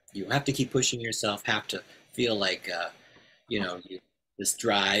where you have to keep pushing yourself, have to feel like, you know, this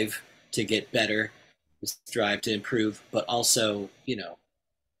drive to get better, this drive to improve, but also, you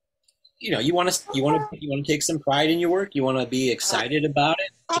want to take some pride in your work. You want to be excited about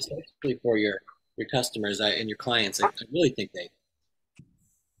it, especially for your customers and your clients. I really think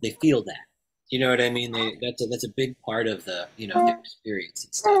they feel that. You know what I mean? That's a big part of the the experience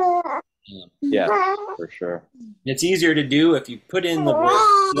and stuff. Yeah, for sure. It's easier to do if you put in the work.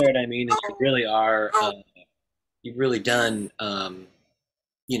 You know what I mean? If you really are, you've really done,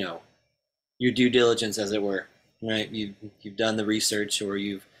 you know, your due diligence, as it were, right? You've done the research, or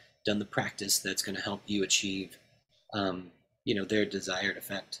you've done the practice that's going to help you achieve, their desired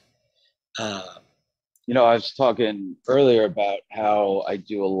effect. Uh, You know, I was talking earlier about how I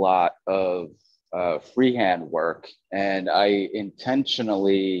do a lot of freehand work, and I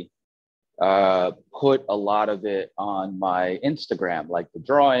intentionally put a lot of it on my Instagram, like the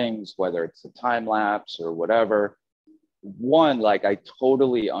drawings, whether it's a time lapse or whatever. One, like I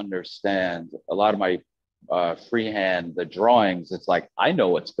totally understand a lot of my freehand, the drawings. It's like I know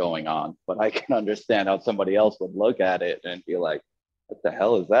what's going on, but I can understand how somebody else would look at it and be like, "What the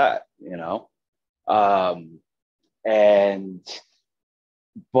hell is that?" You know. Um, and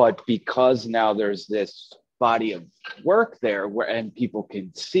but because now there's this body of work there where and people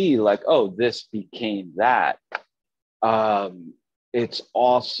can see like, oh, this became that. um it's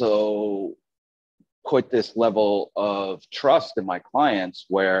also put this level of trust in my clients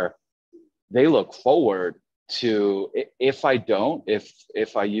where they look forward to, if I don't,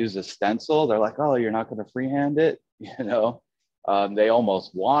 if I use a stencil, they're like, oh, you're not going to freehand it. You know, they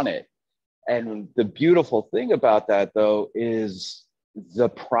almost want it. And the beautiful thing about that, though, is the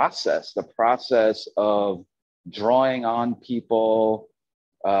process of drawing on people,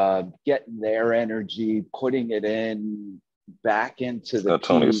 getting their energy, putting it in back into the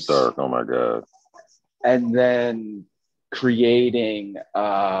Tony piece, Stark. Oh my God. and then creating,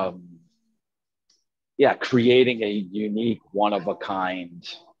 creating a unique, one of a kind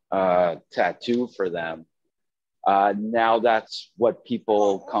tattoo for them. Now that's what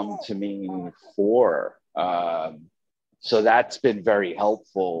people come to me for. So that's been very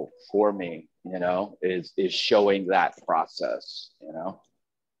helpful for me, you know, is showing that process, you know.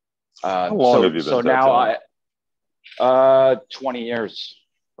 How long have you been So now tattooing? 20 years.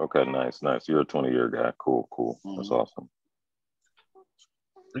 Okay, nice, nice. You're a 20-year guy. Cool, cool. That's Mhm. awesome.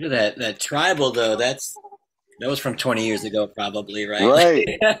 Look at that tribal though. That was from 20 years ago, probably, right? Right.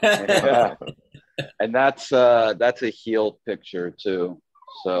 Yeah. And that's a healed picture too.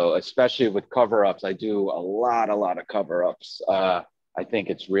 So especially with cover ups, I do a lot of cover ups. I think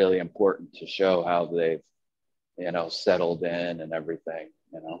it's really important to show how they've, you know, settled in and everything,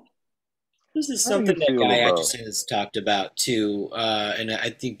 you know. This is How do you something that feel Guy about Atchison has talked about too, and I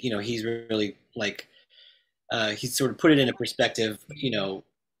think he's really like he sort of put it into perspective,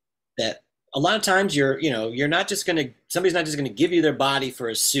 that a lot of times you're not just gonna somebody's not just gonna give you their body for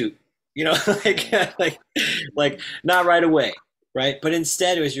a suit, like like not right away, right? But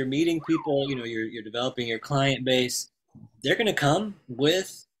instead, as you're meeting people, you're developing your client base, they're gonna come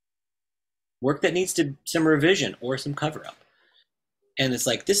with work that needs to some revision or some cover up, and it's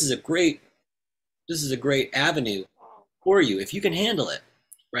like this is a great avenue for you if you can handle it,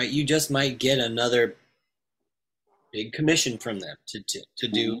 right? You just might get another big commission from them to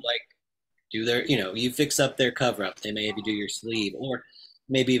do Mhm. like do their, you fix up their cover up. They maybe do your sleeve or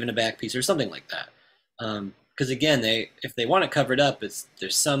maybe even a back piece or something like that. Because again, if they want it covered up,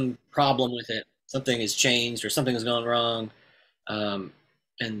 there's some problem with it. Something has changed or something has gone wrong, um,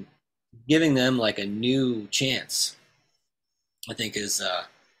 and giving them like a new chance, I think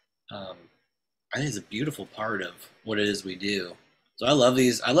um, I think is a beautiful part of what it is we do. So I love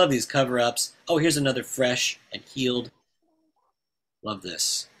these. I love these cover ups. Oh, here's another fresh and healed. Love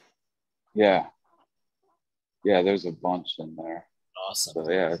this. Yeah. Yeah. There's a bunch in there. Awesome.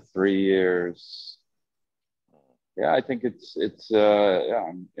 So yeah, 3 years. Yeah, I think it's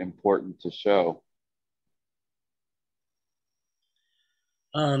yeah, important to show.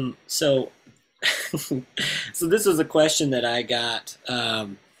 So so this was a question that I got,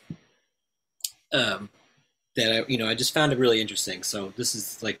 um, that I just found it really interesting. So this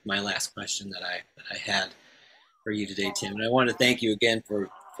is like my last question that I had for you today, Tim. And I want to thank you again for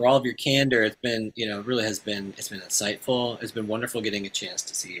all of your candor. It's been, really it's been insightful. It's been wonderful getting a chance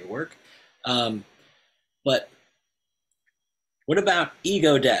to see your work. But what about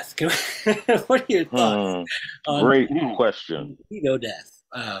ego death? What are your thoughts Hmm. on Great question. ego death?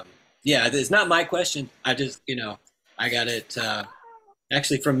 Yeah, it's not my question. I just, I got it.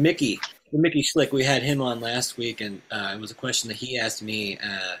 Actually, from Mickey Schlick. We had him on last week, and it was a question that he asked me,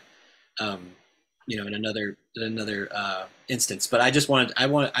 um, in another instance. But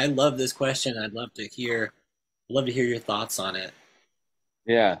I love this question. I'd love to hear your thoughts on it.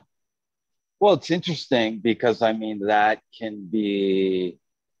 Yeah. Well, it's interesting because I mean that can be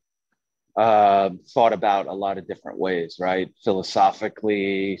thought about a lot of different ways, right?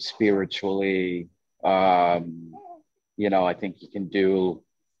 Philosophically, spiritually. Um, I think you can do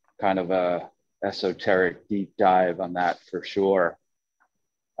kind of a esoteric deep dive on that for sure.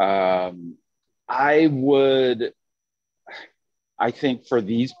 Um, I would, I think for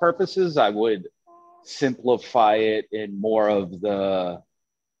these purposes, I would simplify it in more of the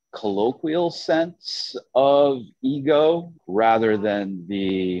colloquial sense of ego rather than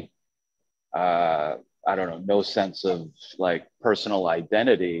the I don't know, no sense of like personal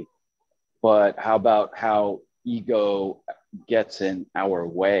identity, but how about how ego gets in our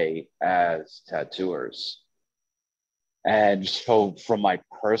way as tattooers? And so, from my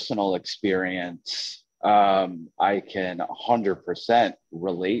personal experience, I can 100%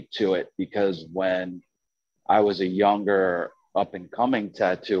 relate to it because when I was a younger up and coming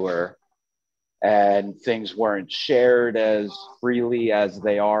tattooer, and things weren't shared as freely as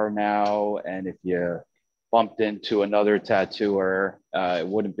they are now. And if you bumped into another tattooer, it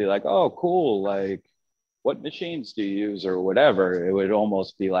wouldn't be like, oh, cool, like what machines do you use or whatever. It would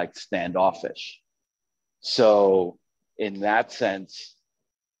almost be like standoffish. So, in that sense,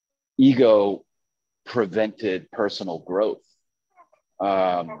 ego prevented personal growth.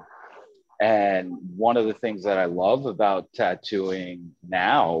 Um, and one of the things that I love about tattooing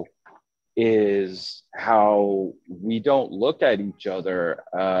now is how we don't look at each other,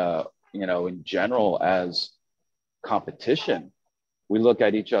 in general as competition. We look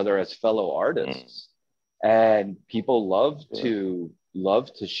at each other as fellow Mm. artists, and people Yeah.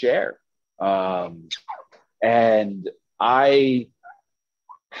 love to share. Um, and I,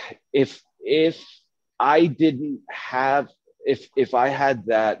 if I didn't have, if I had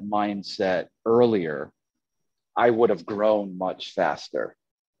that mindset earlier, I would have grown much faster.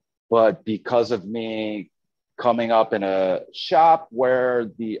 But because of me coming up in a shop where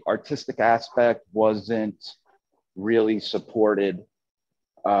the artistic aspect wasn't really supported,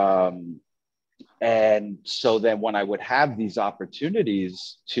 um, and so then when I would have these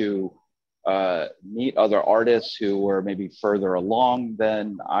opportunities to meet other artists who were maybe further along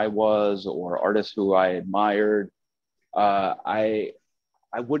than I was, or artists who I admired, I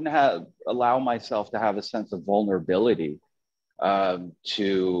wouldn't have allow myself to have a sense of vulnerability,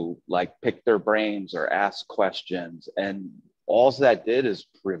 to like pick their brains or ask questions. And all that did is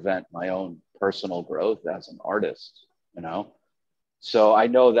prevent my own personal growth as an artist, you know? So I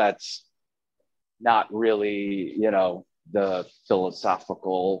know that's not really, the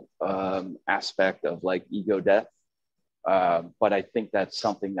philosophical aspect of like ego death. But I think that's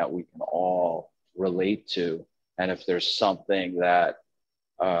something that we can all relate to, and if there's something that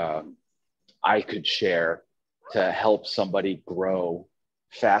I could share to help somebody grow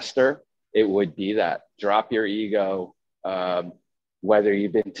faster, it would be that. Drop your ego. Whether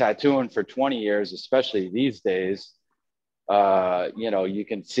you've been tattooing for 20 years, especially these days, you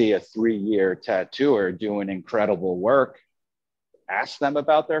can see a 3-year tattooer doing incredible work. Ask them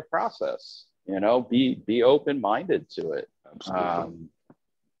about their process. Be open-minded to it. Absolutely.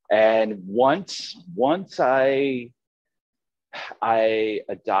 And once I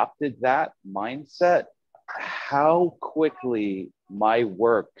adopted that mindset, how quickly my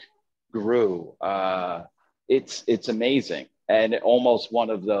work grew. It's amazing. And almost one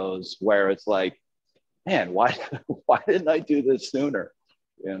of those where it's like, man, why didn't I do this sooner?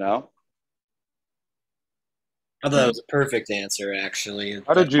 I thought that was a perfect answer, actually.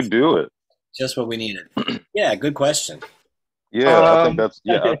 How did you do it? Just what we needed. Yeah, good question. Yeah, I think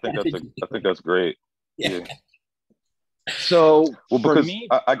that's great. Yeah. So well, because me,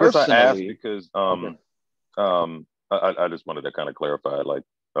 I guess I asked because okay. I just wanted to kind of clarify, like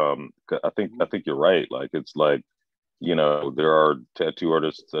I think you're right. Like it's like, there are tattoo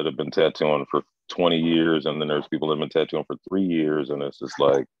artists that have been tattooing for 20 years, and then there's people that have been tattooing for 3 years, and it's just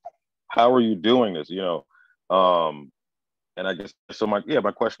like, how are you doing this? And I guess so. My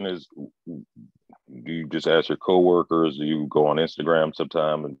question is, do you just ask your coworkers? Do you go on Instagram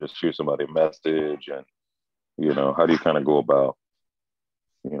sometime and just shoot somebody a message? And how do you kind of go about,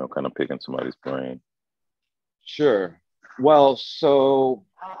 kind of picking somebody's brain? Sure. Well, so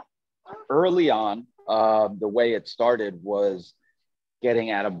early on, the way it started was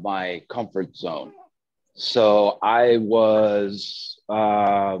getting out of my comfort zone. So I was,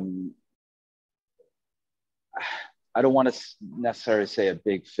 I don't want to necessarily say a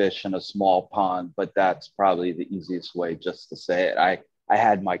big fish in a small pond, but that's probably the easiest way just to say it. I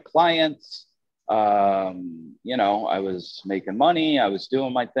had my clients, I was making money, I was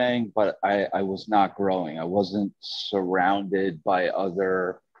doing my thing, but I was not growing. I wasn't surrounded by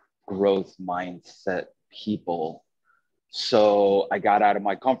other growth mindset people. So I got out of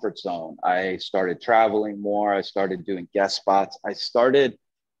my comfort zone. I started traveling more. I started doing guest spots. I started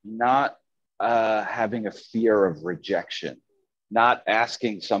not having a fear of rejection, not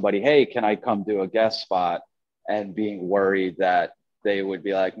asking somebody, hey, can I come do a guest spot? And being worried that they would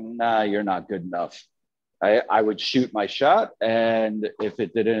be like, nah, you're not good enough. I would shoot my shot. And if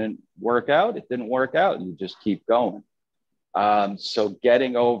it didn't work out, it didn't work out. You just keep going. So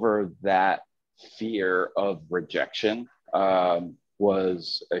getting over that fear of rejection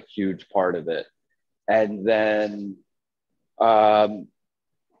was a huge part of it. And then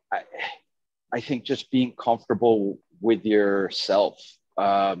I think just being comfortable with yourself.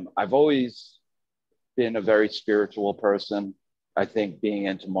 I've always been a very spiritual person. I think being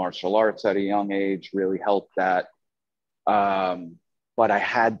into martial arts at a young age really helped that. But I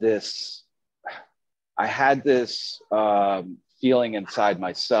had this feeling inside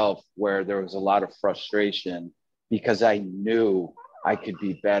myself where there was a lot of frustration because I knew I could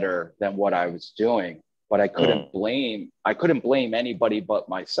be better than what I was doing, but I couldn't blame anybody but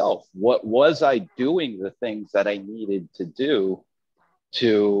myself. What was I doing the things that I needed to do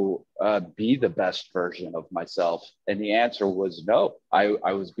to be the best version of myself? And the answer was no.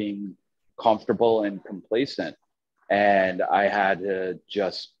 I was being comfortable and complacent, and I had to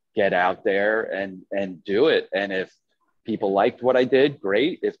just get out there and do it. And if people liked what I did,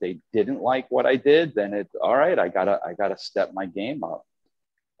 great. If they didn't like what I did, then it's all right. I gotta step my game up.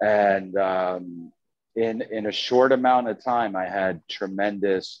 And in a short amount of time, I had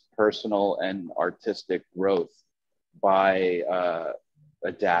tremendous personal and artistic growth by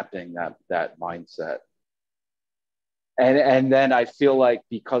adapting that mindset. And then I feel like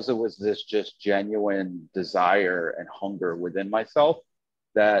because it was this just genuine desire and hunger within myself,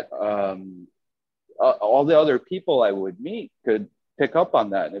 that all the other people I would meet could pick up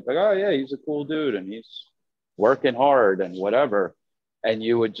on that. And it's like, oh yeah, he's a cool dude and he's working hard and whatever. And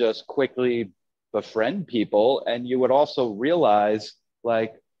you would just quickly befriend people, and you would also realize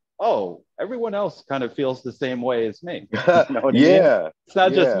like, oh, everyone else kind of feels the same way as me. You know what I mean? It's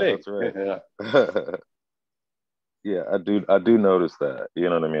not just me. That's right. Yeah. Yeah, I do notice that. You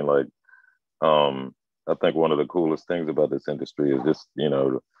know what I mean? Like, I think one of the coolest things about this industry is just,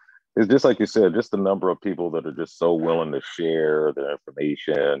 it's just like you said, just the number of people that are just so willing to share their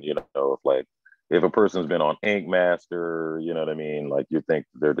information. If a person's been on Ink Master, you know what I mean? Like, you think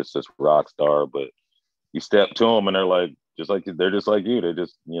they're just this rock star, but you step to them and they're like, they're just like you. They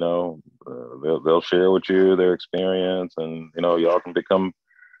just, they'll share with you their experience, and y'all can become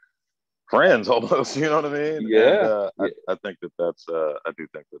friends almost. You know what I mean? And Yeah. I think that's I do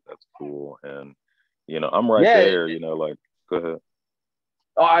think that that's cool. And I'm right Yeah. there. Like, go ahead.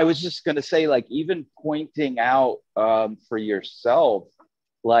 Oh, I was just gonna say, like, even pointing out for yourself,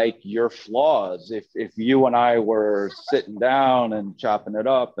 like, your flaws. If you and I were sitting down and chopping it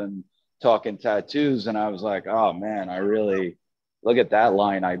up and talking tattoos, and I was like, oh man, I really look at that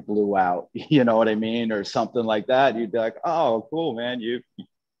line I blew out, you know what I mean, or something like that. You'd be like, oh, cool, man, you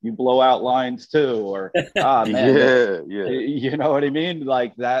blow out lines too, or ah man, Yeah. you know what I mean?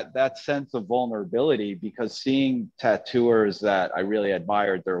 Like that sense of vulnerability, because seeing tattooers that I really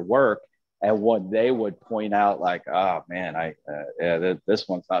admired their work, and when they would point out like, oh man, this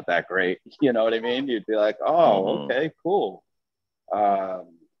one's not that great, you know what I mean? You'd be like, oh, Mm-hmm. okay, cool.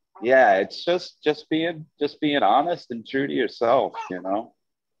 Um, yeah, it's just being honest and true to yourself,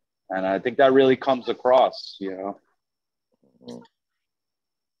 and I think that really comes across.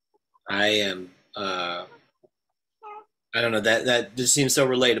 I am. I don't know, that just seems so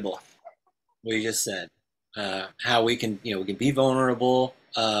relatable. What you just said, how we can be vulnerable,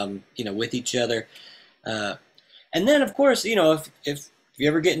 with each other, uh, and then of course, if you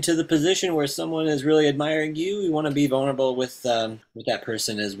ever get into the position where someone is really admiring you, you want to be vulnerable with that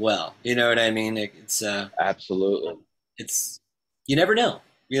person as well. You know what I mean? Absolutely. It's you never know.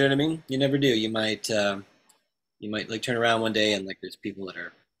 You know what I mean? You never do. You might like turn around one day and like there's people that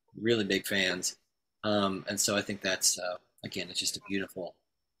are really big fans, and so I think that's again, it's just a beautiful,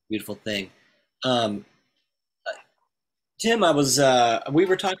 beautiful thing. Um, Tim, we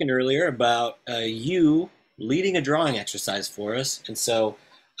were talking earlier about you leading a drawing exercise for us, and so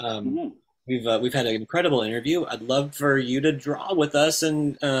um, Mhm. we've had an incredible interview. I'd love for you to draw with us,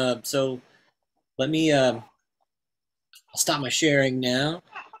 and so let me. I'll stop my sharing now,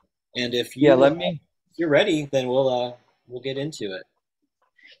 and if Yeah, you're ready, then we'll get into it.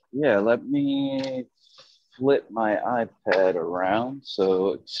 let me flip my iPad around.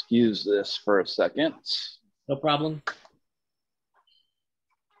 So excuse this for a second. No problem.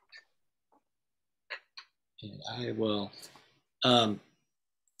 And I will. Um,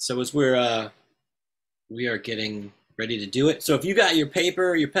 so as we are getting ready to do it. So if you got your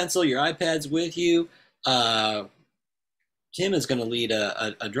paper, your pencil, your iPads with you, uh, Tim is going to lead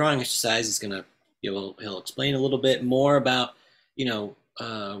a drawing exercise. He'll explain a little bit more about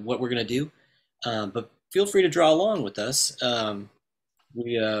what we're going to do. But feel free to draw along with us.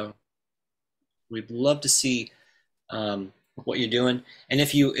 We we'd love to see what you're doing, and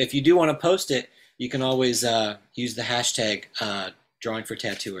if you do want to post it, you can always use the hashtag drawing for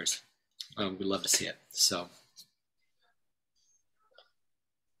tattooers. We'd love to see it. So.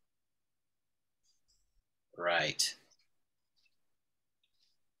 Right.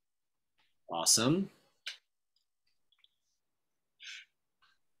 Awesome.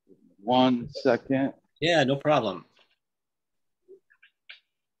 1 second. Yeah, no problem.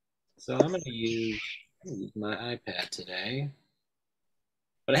 So I'm going to use my iPad today,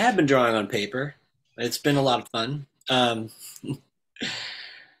 but I have been drawing on paper. It's been a lot of fun. To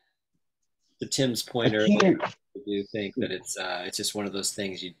Tim's I point earlier, can't. I do think that it's just one of those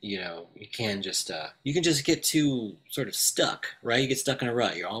things you can just get too sort of stuck, right? You get stuck in a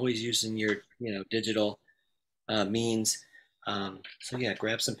rut. You're always using your digital means. So yeah,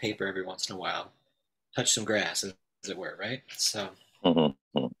 grab some paper every once in a while, touch some grass, as it were, right? So. Mm-hmm.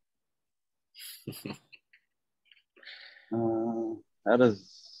 How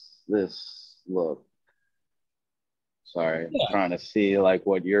does this look? Sorry, I'm Yeah, trying to see like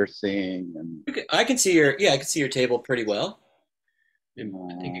what you're seeing, and I can see your table pretty well. I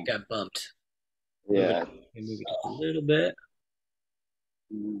think it uh, got bumped. yeah. Move it just a little bit,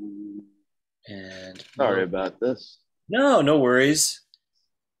 Mm, and Sorry about this. no worries,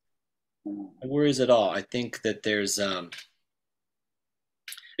 Mm. no worries at all. I think that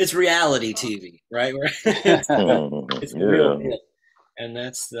it's reality TV, right? It's the real Yeah. deal, and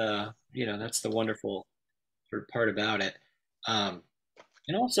that's the wonderful sort of part about it. Um,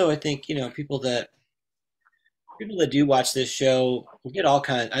 and also, I think people that do watch this show, we get all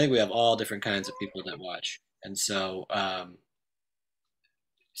kinds. I think we have all different kinds of people that watch, and so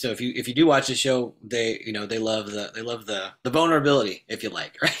if you do watch the show, they love the vulnerability, if you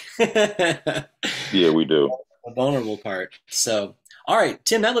like, right? Yeah, we do. The vulnerable part. So, all right,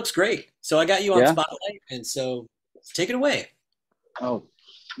 Tim, that looks great. So I got you on Yeah. spotlight, and so take it away.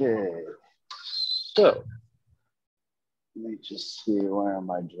 Okay. So let me just see, where am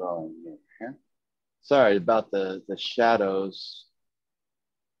I drawing here? Sorry about the shadows,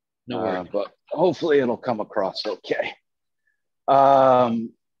 No worries. but hopefully it'll come across okay.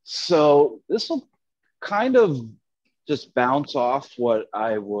 Um, so this will kind of just bounce off what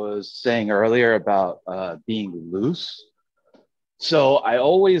I was saying earlier about being loose. So I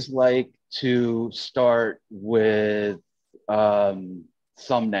always like to start with thumbnails.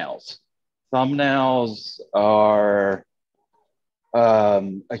 Thumbnails are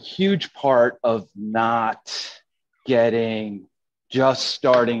a huge part of not getting just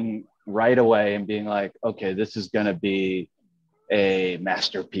starting right away and being like, okay, this is going to be a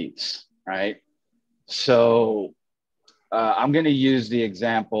masterpiece, right? So I'm going to use the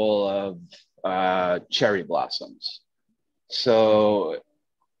example of cherry blossoms. So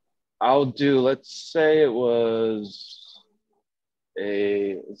I'll do, let's say it was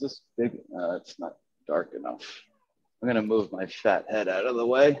is this big? It's not dark enough. I'm going to move my fat head out of the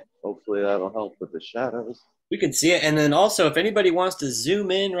way. Hopefully that'll help with the shadows. We can see it. And then also, if anybody wants to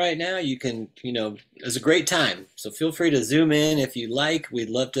zoom in right now, you can, it's a great time. So feel free to zoom in if you like. We'd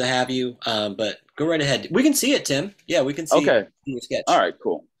love to have you. But go right ahead. We can see it, Tim. Yeah, we can see, okay. See your sketch. All right,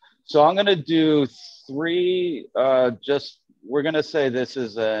 cool. So I'm going to do three, we're going to say this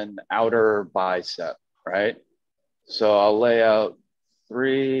is an outer bicep, right? So I'll lay out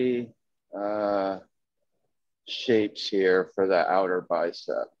three shapes here for the outer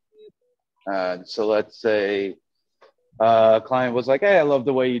bicep. And so let's say a client was like, hey, I love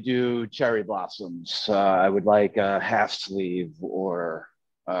the way you do cherry blossoms. I would like a half sleeve or,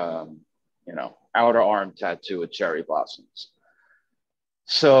 outer arm tattoo with cherry blossoms.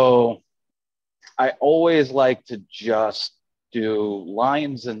 So I always like to just do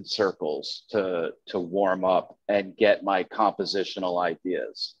lines and circles to warm up and get my compositional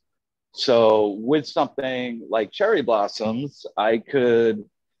ideas. So with something like cherry blossoms, I could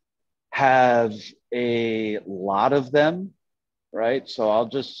have a lot of them, right? So I'll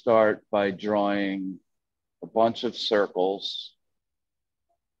just start by drawing a bunch of circles.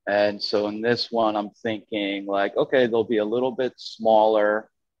 And so in this one, I'm thinking like, okay, they'll be a little bit smaller.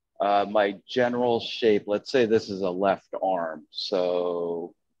 My general shape, let's say this is a left arm.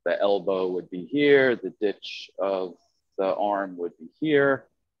 So the elbow would be here, the ditch of the arm would be here.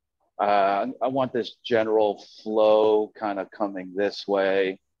 I want this general flow kind of coming this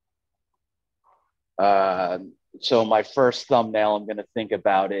way. So my first thumbnail, I'm going to think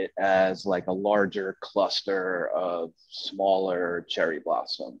about it as like a larger cluster of smaller cherry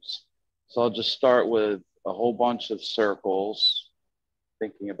blossoms. So I'll just start with a whole bunch of circles,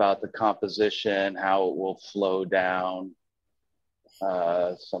 thinking about the composition, how it will flow down,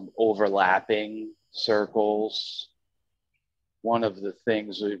 some overlapping circles. One of the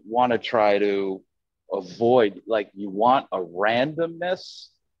things we want to try to avoid, like you want a randomness,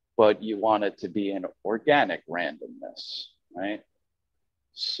 but you want it to be an organic randomness, right?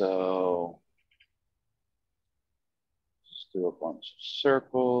 So just do a bunch of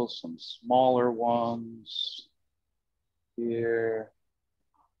circles, some smaller ones here.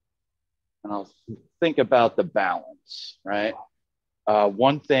 And I'll think about the balance, right?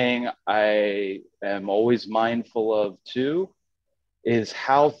 One thing I am always mindful of too is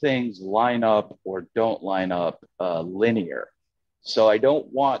how things line up or don't line up linear. So I don't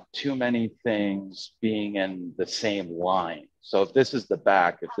want too many things being in the same line. So if this is the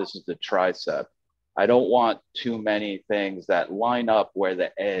back, if this is the tricep, I don't want too many things that line up where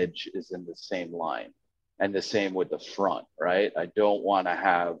the edge is in the same line, and the same with the front, right? I don't want to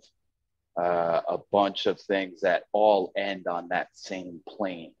have a bunch of things that all end on that same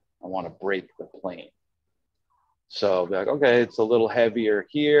plane. I want to break the plane. So I'll be like, okay, it's a little heavier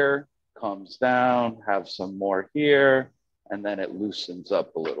here, comes down, have some more here, and then it loosens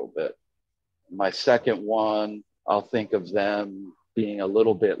up a little bit. My second one, I'll think of them being a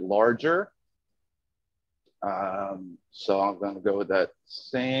little bit larger. So I'm going to go with that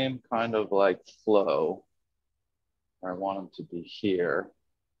same kind of like flow. I want them to be here.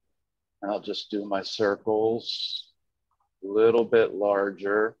 And I'll just do my circles a little bit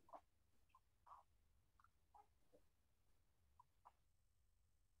larger.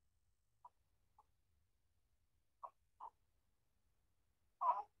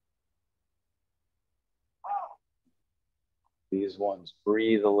 These ones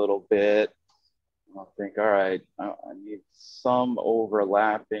breathe a little bit. I'll think, all right, I need some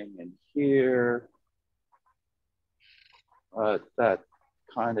overlapping in here. That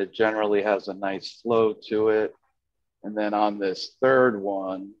kind of generally has a nice flow to it. And then on this third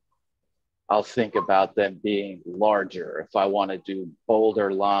one, I'll think about them being larger. If I want to do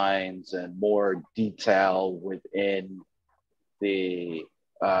bolder lines and more detail within the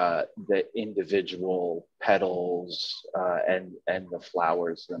individual petals and the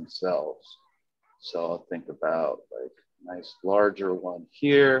flowers themselves. So I'll think about like nice larger one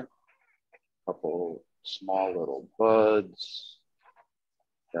here, couple small little buds.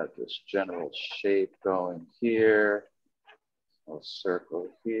 Got this general shape going here. A circle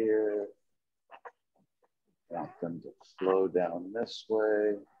here. Want them to flow down this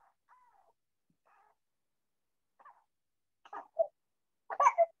way.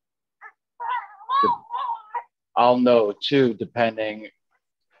 I'll know too, depending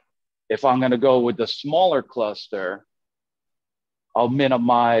if I'm going to go with the smaller cluster, I'll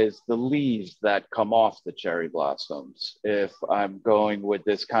minimize the leaves that come off the cherry blossoms. If I'm going with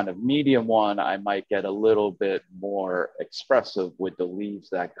this kind of medium one, I might get a little bit more expressive with the leaves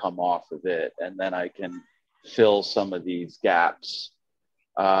that come off of it. And then I can fill some of these gaps.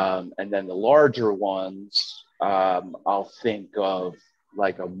 And then the larger ones, I'll think of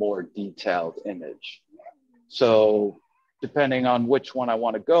like a more detailed image. So depending on which one I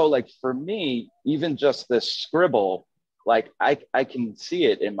want to go, like for me, even just this scribble, like I can see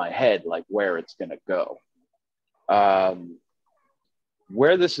it in my head, like where it's going to go.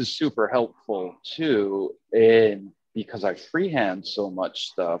 Where this is super helpful too, because I freehand so much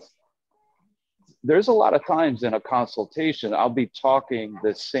stuff, there's a lot of times in a consultation, I'll be talking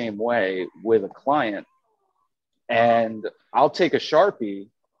the same way with a client and I'll take a Sharpie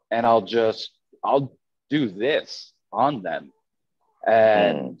and I'll do this on them.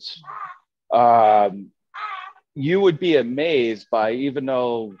 And you would be amazed by, even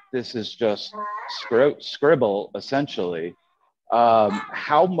though this is just scribble essentially,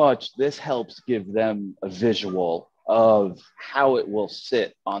 how much this helps give them a visual of how it will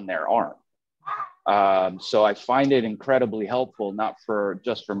sit on their arm. So I find it incredibly helpful, not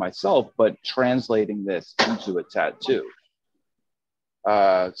just for myself, but translating this into a tattoo.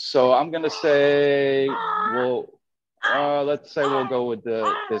 So I'm going to say, let's say we'll go with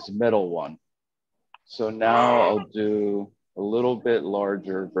this middle one. So now I'll do a little bit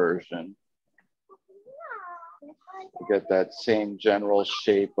larger version to get that same general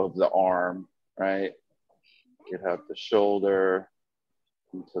shape of the arm, right? You could have the shoulder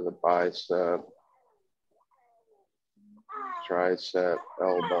into the bicep, tricep,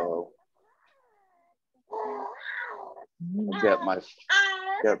 elbow. Get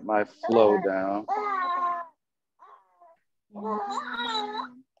my flow down.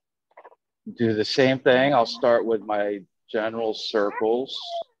 Do the same thing. I'll start with my general circles.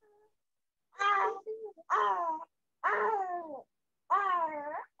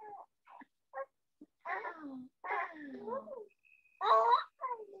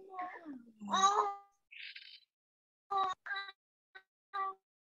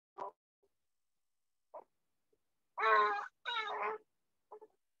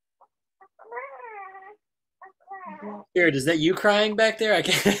 Jared, is that you crying back there? I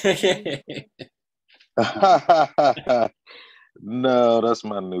can't. No, that's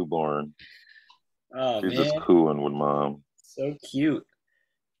my newborn. Oh, She's man. just cooing with mom. So cute.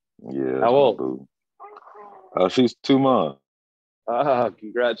 Yeah. How old? She's 2 months.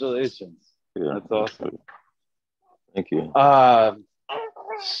 Congratulations. Yeah, that's awesome. Thank you.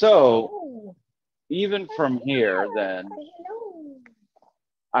 So even from here, then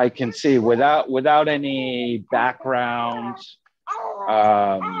I can see without any background,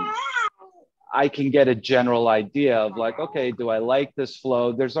 I can get a general idea of like, okay, do I like this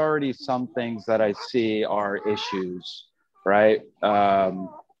flow? There's already some things that I see are issues, right?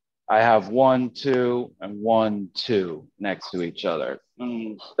 I have 1, 2, and 1, 2 next to each other.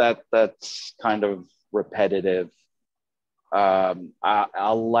 That's kind of repetitive. I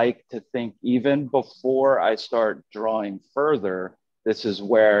like to think even before I start drawing further, this is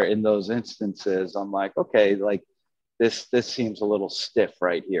where in those instances, I'm like, okay, like this seems a little stiff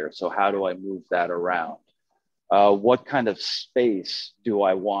right here. So how do I move that around? What kind of space do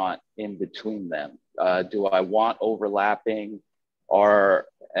I want in between them? Do I want overlapping, or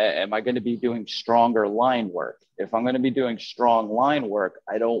am I going to be doing stronger line work? If I'm going to be doing strong line work,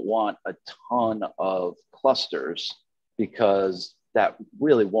 I don't want a ton of clusters because that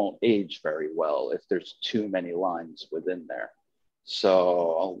really won't age very well if there's too many lines within there.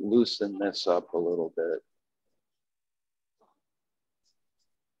 So I'll loosen this up a little bit.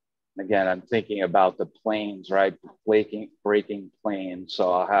 Again, I'm thinking about the planes, right? Breaking planes.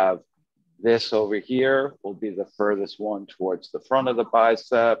 So I'll have this over here will be the furthest one towards the front of the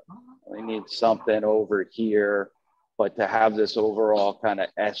bicep. We need something over here, but to have this overall kind of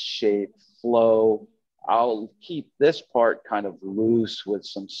S-shaped flow, I'll keep this part kind of loose with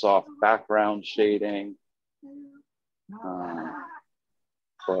some soft background shading.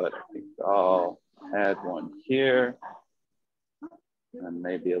 But I think I'll add one here. And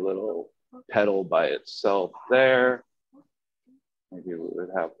maybe a little petal by itself there. Maybe we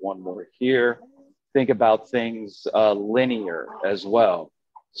would have one more here. think about things linear as well.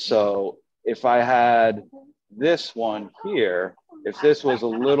 So if I had this one here, if this was a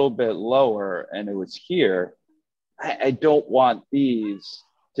little bit lower and it was here, I don't want these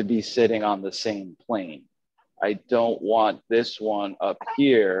to be sitting on the same plane. I don't want this one up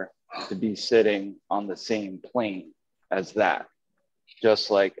here to be sitting on the same plane as that.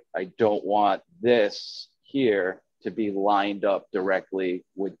 Just like I don't want this here to be lined up directly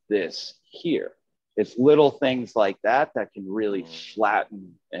with this here. It's little things like that that can really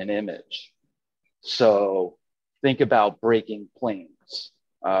flatten an image. So think about breaking planes.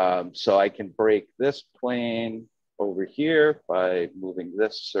 So I can break this plane over here by moving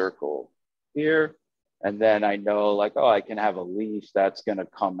this circle here. And then I know like, oh, I can have a leaf that's going to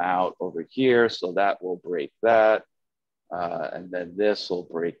come out over here. So that will break that. And then this will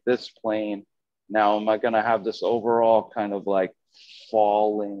break this plane. Now, am I going to have this overall kind of like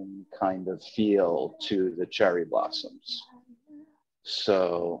falling kind of feel to the cherry blossoms?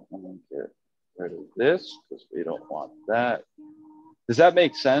 So let me get rid of this because we don't want that. Does that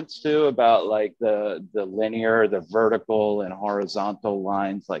make sense too about like the linear, the vertical and horizontal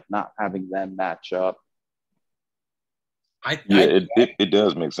lines, like not having them match up? It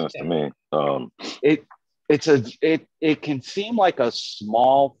does make sense to me. It can seem like a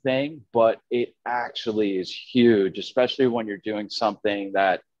small thing, but it actually is huge, especially when you're doing something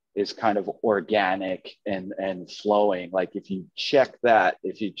that is kind of organic and flowing. Like if you check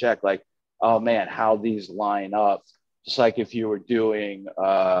like, oh man, how these line up, just like if you were doing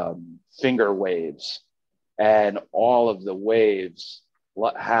finger waves and all of the waves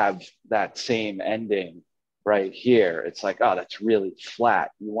have that same ending right here. It's like, oh, that's really flat.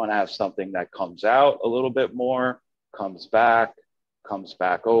 You want to have something that comes out a little bit more, comes back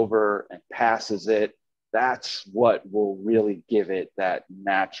over and passes it. That's what will really give it that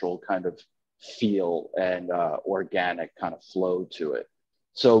natural kind of feel and organic kind of flow to it.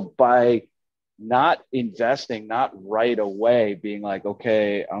 So by not investing, not right away being like,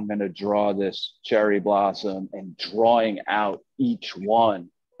 okay, I'm going to draw this cherry blossom and drawing out each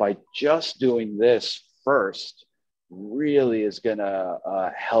one, by just doing this first really is going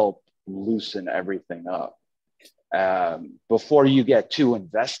to help loosen everything up before you get too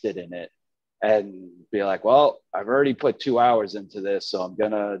invested in it and be like, well, I've already put 2 hours into this, so I'm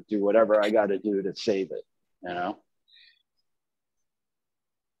going to do whatever I got to do to save it, you know?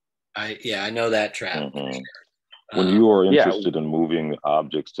 I know that trap. When you are interested in moving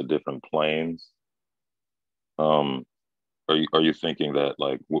objects to different planes, are you thinking that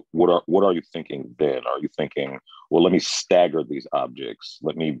like what are you thinking then? Are you thinking, well, let me stagger these objects,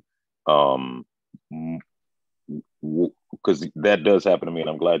 let me because that does happen to me, and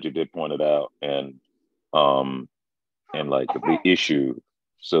I'm glad you did point it out, and like the issue.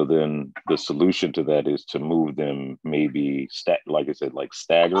 So then the solution to that is to move them, maybe like I said, like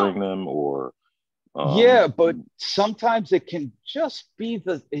staggering them, or yeah, but sometimes it can just be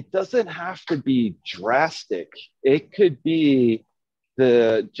it doesn't have to be drastic. It could be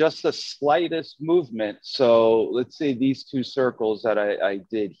just the slightest movement. So let's say these two circles that I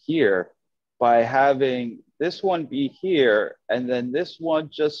did here, by having this one be here and then this one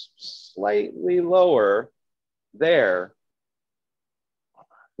just slightly lower there,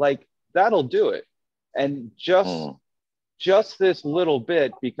 like that'll do it. And just this little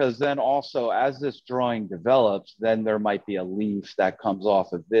bit, because then also as this drawing develops, then there might be a leaf that comes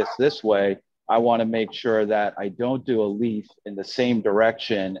off of this way. I want to make sure that I don't do a leaf in the same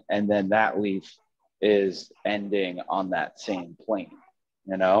direction and then that leaf is ending on that same plane,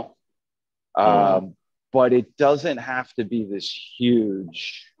 you know? But it doesn't have to be this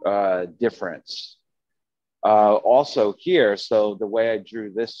huge difference. Also here, so the way I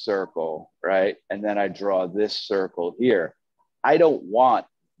drew this circle, right? And then I draw this circle here. I don't want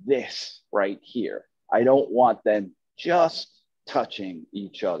this right here. I don't want them just touching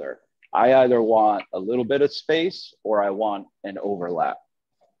each other. I either want a little bit of space or I want an overlap.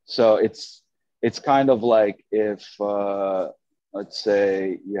 So it's kind of like if, let's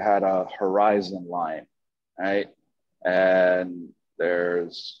say you had a horizon line, right? And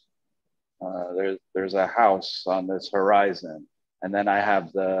there's a house on this horizon, and then I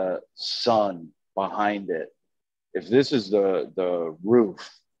have the sun behind it. If this is the roof,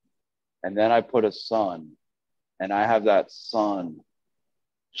 and then I put a sun, and I have that sun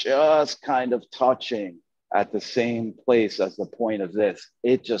just kind of touching at the same place as the point of this,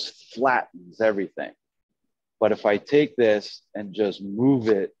 it just flattens everything. But if I take this and just move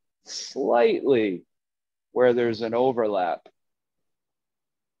it slightly where there's an overlap,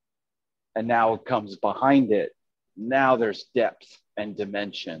 and now it comes behind it, now there's depth and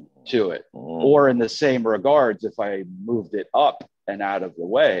dimension to it. Or in the same regards, if I moved it up and out of the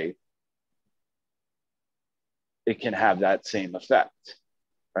way, it can have that same effect,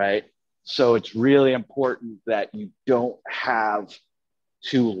 right? So it's really important that you don't have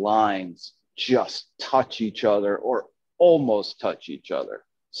two lines just touch each other or almost touch each other.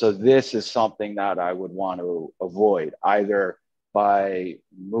 So this is something that I would want to avoid, either by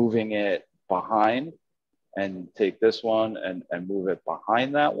moving it behind and take this one and move it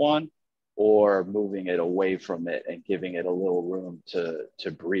behind that one, or moving it away from it and giving it a little room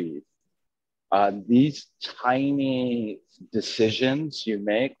to breathe. These tiny decisions you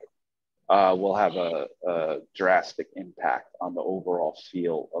make will have a drastic impact on the overall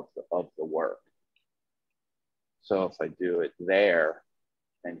feel of the work. So if I do it there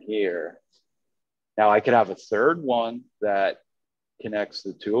and here, now I could have a third one that connects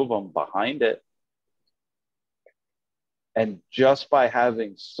the two of them behind it. And just by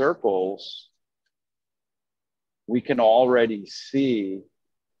having circles, we can already see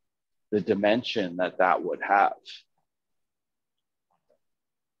the dimension that that would have.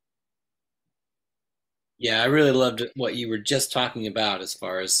 Yeah, I really loved what you were just talking about as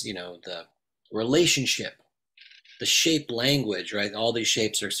far as, you know, the relationship, the shape language, right? All these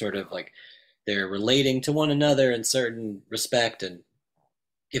shapes are sort of like they're relating to one another in certain respect, and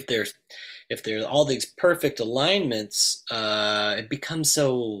if there's all these perfect alignments, it becomes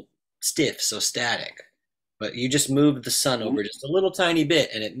so stiff, so static. But you just moved the sun over just a little tiny bit,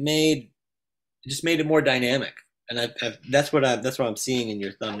 and it just made it more dynamic. And that's what I'm seeing in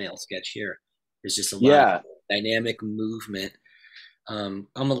your thumbnail sketch here. There's just a lot of Yeah, dynamic movement,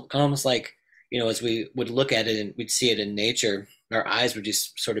 almost like, you know, as we would look at it and we'd see it in nature, our eyes would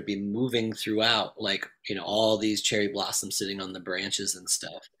just sort of be moving throughout, like, you know, all these cherry blossoms sitting on the branches and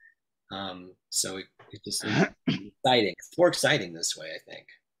stuff. So it just is exciting. It's more exciting this way, I think.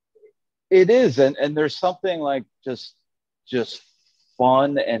 it is. And there's something like just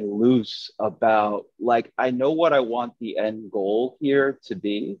fun and loose about, like, I know what I want the end goal here to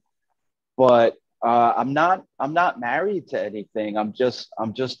be, but I'm not married to anything. I'm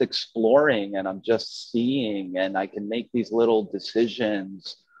just exploring, and I'm just seeing, and I can make these little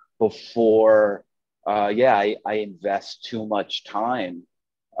decisions before I invest too much time.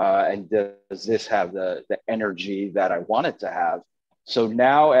 And does this have the energy that I want it to have? So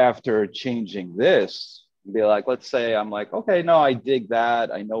now, after changing this, be like, let's say I'm like, okay, no, I dig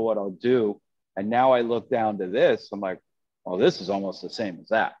that, I know what I'll do, and now I look down to this, I'm like, well, this is almost the same as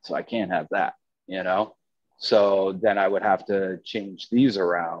that, so I can't have that, you know. So then I would have to change these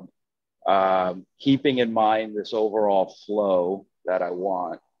around, keeping in mind this overall flow that I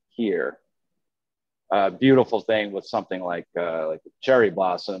want here. Beautiful thing with something like a cherry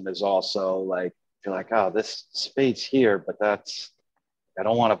blossom is also like, you're like, oh, this space here, but that's, I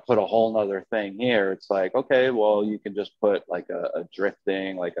don't want to put a whole nother thing here. It's like, okay, well, you can just put like a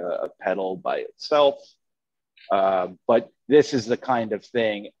drifting, like a petal by itself. But this is the kind of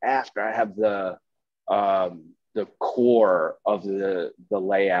thing, after I have the core of the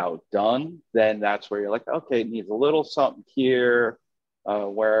layout done, then that's where you're like, okay, it needs a little something here.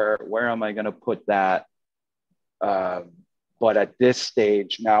 Where am I going to put that? But at this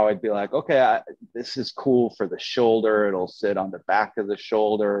stage now, I'd be like, okay, this is cool for the shoulder. It'll sit on the back of the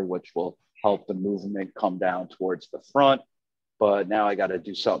shoulder, which will help the movement come down towards the front. But now I got to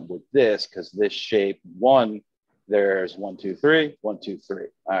do something with this, because this shape, one, there's 1, 2, 3, 1, 2, 3.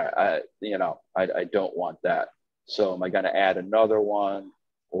 I don't want that. So am I going to add another one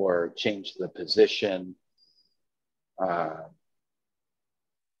or change the position?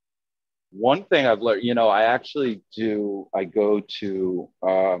 One thing I've learned, I go to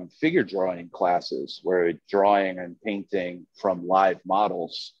figure drawing classes where drawing and painting from live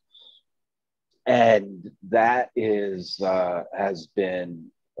models. And that has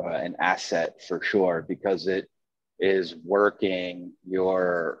been an asset for sure, because it is working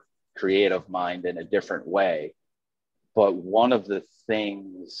your creative mind in a different way. But one of the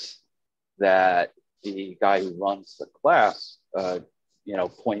things that the guy who runs the class,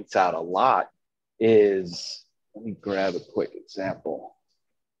 points out a lot is, let me grab a quick example.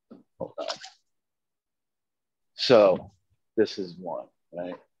 Hold on. So this is one,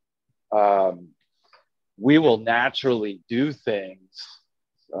 right? We will naturally do things.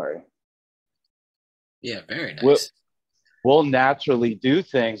 Sorry. Yeah, very nice. We'll naturally do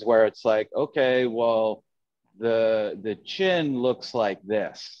things where it's like, okay, well, the chin looks like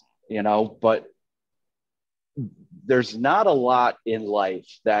this, but there's not a lot in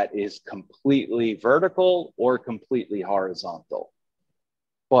life that is completely vertical or completely horizontal.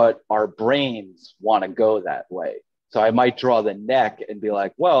 but our brains want to go that way. So I might draw the neck and be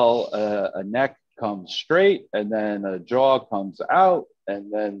like, well, a neck comes straight and then a jaw comes out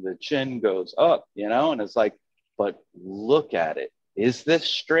and then the chin goes up, you know? And it's like, but look at it. Is this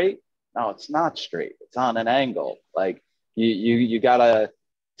straight? No, it's not straight. It's on an angle. Like you gotta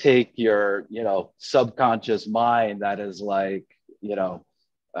take your, you know, subconscious mind that is like, you know,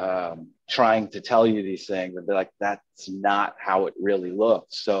 trying to tell you these things and be like, that's not how it really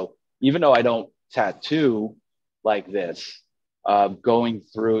looks. So even though I don't tattoo like this, going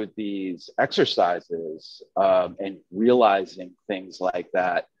through these exercises and realizing things like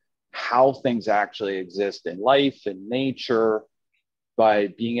that, how things actually exist in life and nature, by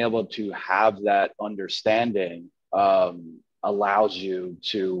being able to have that understanding, allows you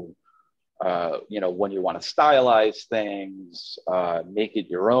to, you know, when you want to stylize things, make it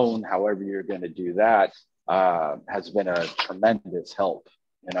your own, however you're going to do that, has been a tremendous help,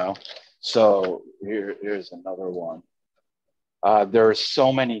 you know. So here's another one. There are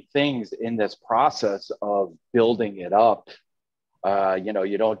so many things in this process of building it up. You know,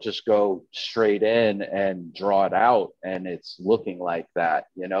 you don't just go straight in and draw it out and it's looking like that.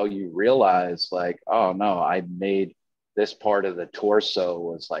 You know, you realize like, oh no, I made this part of the torso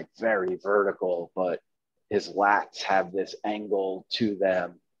was like very vertical, but his lats have this angle to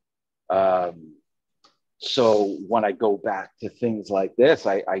them. So when I go back to things like this,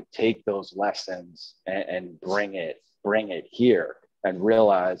 I take those lessons and bring it here and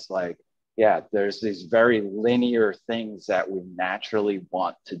realize like, yeah, there's these very linear things that we naturally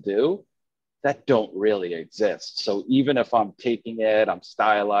want to do that don't really exist. So even if I'm taking it, I'm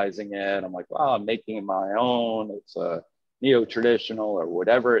stylizing it, I'm like, oh, I'm making it my own, it's a neo-traditional or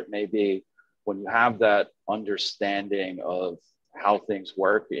whatever it may be. When you have that understanding of how things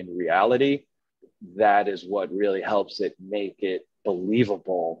work in reality, that is what really helps it make it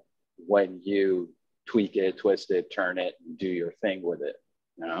believable when you tweak it, twist it, turn it, and do your thing with it,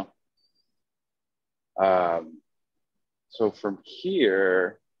 you know? So from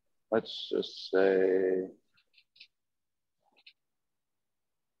here, let's just say,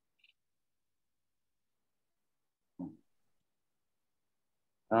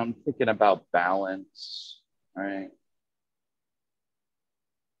 I'm thinking about balance, right?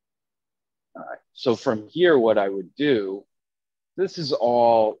 All right. So from here, what I would do, this is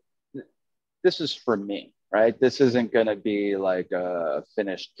for me, right? This isn't going to be like a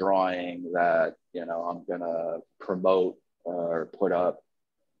finished drawing that, you know, I'm going to promote or put up.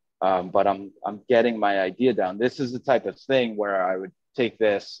 But I'm getting my idea down. This is the type of thing where I would take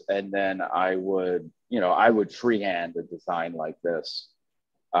this and then I would, you know, I would freehand a design like this.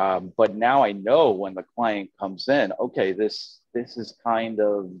 But now I know when the client comes in, okay, this is kind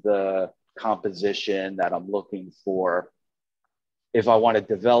of the composition that I'm looking for. If I want to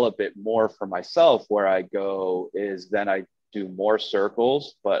develop it more for myself, where I go is then I do more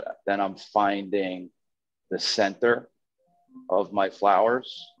circles, but then I'm finding the center of my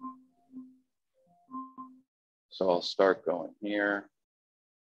flowers. So I'll start going here.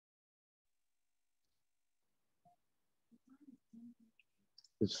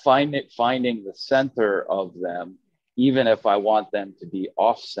 Is finding the center of them, even if I want them to be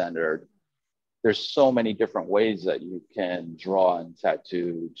off-centered. There's so many different ways that you can draw and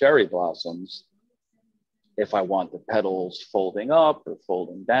tattoo cherry blossoms. If I want the petals folding up or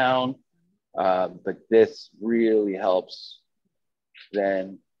folding down, but this really helps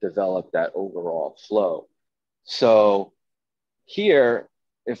then develop that overall flow. So here,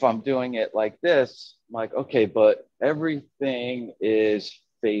 if I'm doing it like this, I'm like, okay, but everything is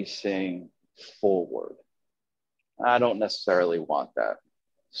facing forward. I don't necessarily want that.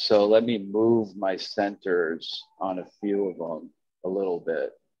 So let me move my centers on a few of them a little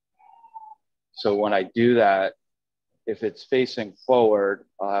bit. So when I do that, if it's facing forward,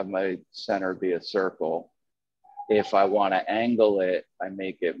 I'll have my center be a circle. If I want to angle it, I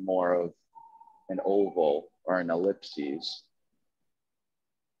make it more of an oval or an ellipses.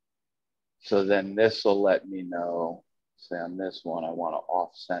 So then this will let me know, say on this one, I want to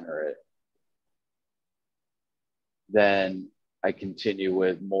off center it. Then I continue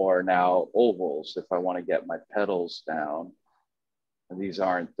with more now ovals if I want to get my petals down. And these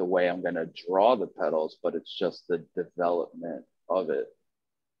aren't the way I'm going to draw the petals, but it's just the development of it.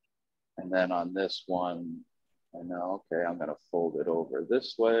 And then on this one, I know, okay, I'm going to fold it over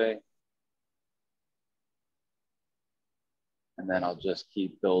this way. And then I'll just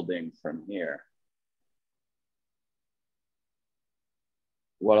keep building from here.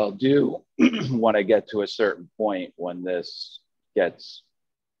 What I'll do when I get to a certain point, when this gets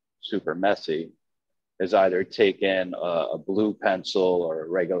super messy, is either take in a blue pencil or a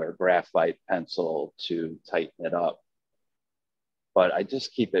regular graphite pencil to tighten it up. But I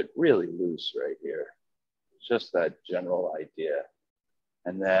just keep it really loose right here. Just that general idea.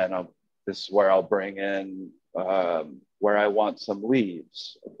 And then this is where I'll bring in where I want some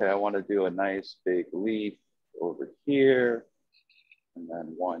leaves. Okay, I want to do a nice big leaf over here, and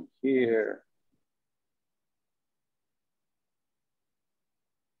then one here.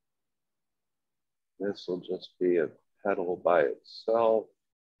 This will just be a petal by itself.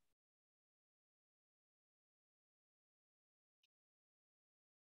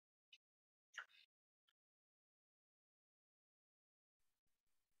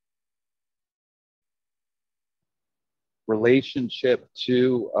 Relationship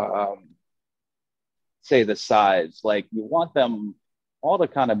to say the size, like you want them all to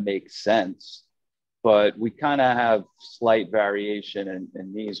kind of make sense, but we kind of have slight variation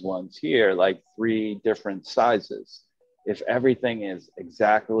in these ones here, like 3 different sizes. If everything is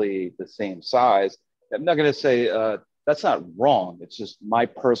exactly the same size, I'm not going to say that's not wrong. It's just my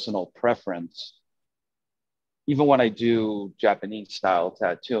personal preference. Even when I do Japanese style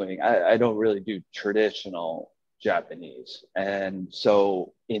tattooing, I don't really do traditional Japanese. And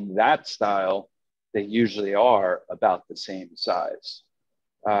so in that style, they usually are about the same size.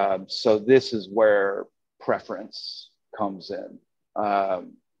 So this is where preference comes in.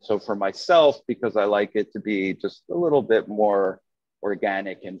 So for myself, because I like it to be just a little bit more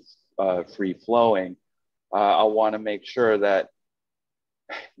organic and free flowing, I want to make sure that,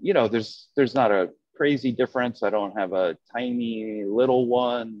 you know, there's not a crazy difference. I don't have a tiny little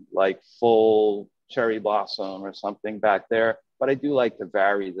one like full cherry blossom or something back there, but I do like to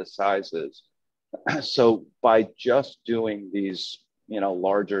vary the sizes. So by just doing these, you know,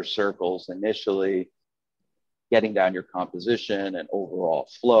 larger circles initially, getting down your composition and overall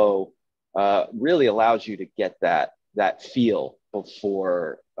flow really allows you to get that feel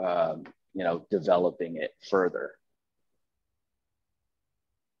before you know, developing it further.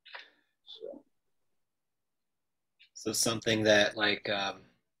 So something that like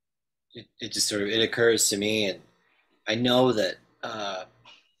it just sort of it occurs to me, and I know that I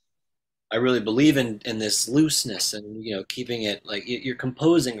really believe in this looseness and you know keeping it like you're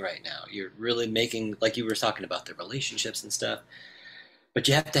composing right now. You're really making like you were talking about the relationships and stuff, but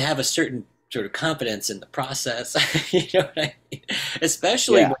you have to have a certain sort of confidence in the process. You know what I mean?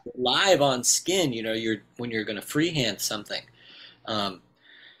 Especially Yeah. when you're live on skin. You know, you're when you're going to freehand something. Um,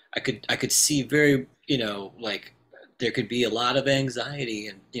 I could see very you know like there could be a lot of anxiety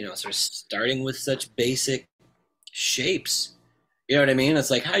and you know sort of starting with such basic shapes. You know what I mean?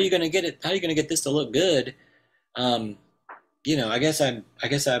 It's like how are you going to get it? How are you going to get this to look good? Um, you know, I guess I'm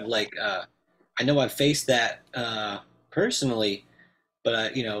like I know I've faced that personally,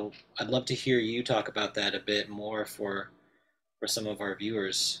 but you know I'd love to hear you talk about that a bit more for some of our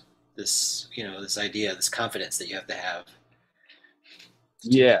viewers. This you know this idea, this confidence that you have to have to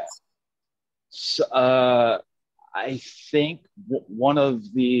do Yeah. this. So, I think one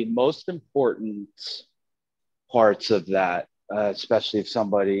of the most important parts of that, especially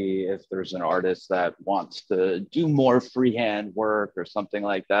if there's an artist that wants to do more freehand work or something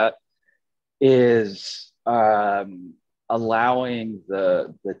like that, is allowing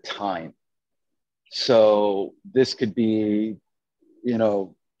the time. So this could be, you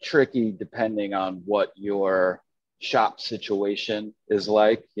know, tricky depending on what your shop situation is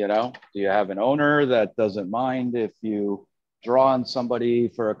like. You know, do you have an owner that doesn't mind if you draw on somebody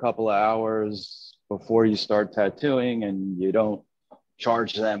for a couple of hours before you start tattooing and you don't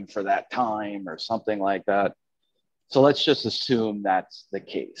charge them for that time or something like that? So let's just assume that's the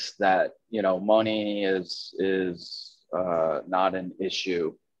case, that, you know, money is not an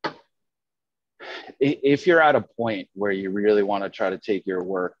issue. If you're at a point where you really want to try to take your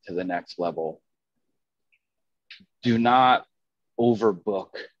work to the next level, do not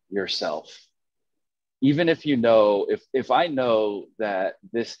overbook yourself. Even if you know, if I know that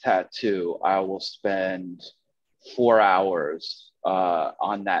this tattoo, I will spend 4 hours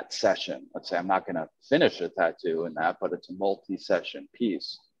on that session. Let's say I'm not going to finish a tattoo in that, but it's a multi-session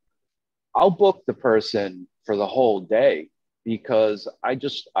piece. I'll book the person for the whole day because I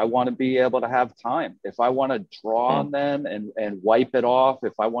want to be able to have time. If I want to draw on them and wipe it off,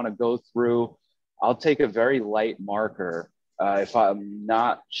 if I want to go through, I'll take a very light marker. If I'm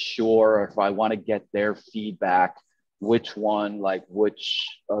not sure, if I want to get their feedback, which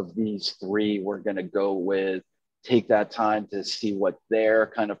of these 3 we're going to go with, take that time to see what their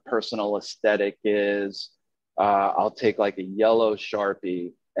kind of personal aesthetic is. I'll take like a yellow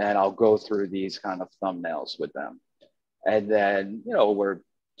Sharpie and I'll go through these kind of thumbnails with them. And then, you know, we're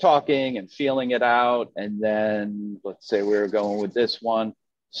talking and feeling it out. And then let's say we were going with this one,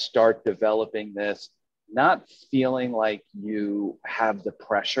 start developing this, not feeling like you have the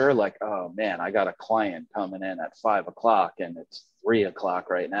pressure, like, oh man, I got a client coming in at 5 o'clock and it's 3 o'clock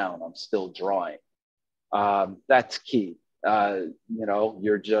right now and I'm still drawing. That's key.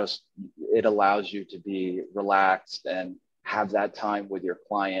 You're just, it allows you to be relaxed and have that time with your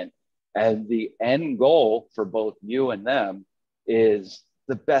client. And the end goal for both you and them is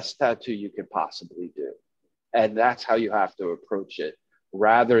the best tattoo you could possibly do. And that's how you have to approach it,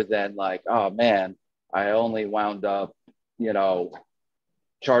 rather than like, oh man, I only wound up,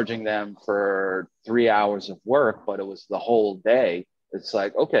 charging them for 3 hours of work, but it was the whole day. It's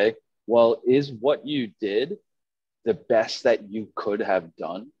like, okay, well, is what you did the best that you could have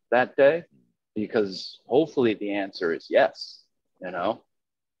done that day? Because hopefully the answer is yes,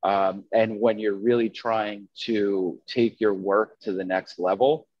 and when you're really trying to take your work to the next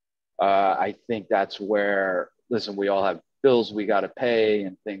level, I think that's where, listen, we all have bills we got to pay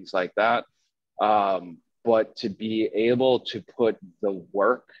and things like that. But to be able to put the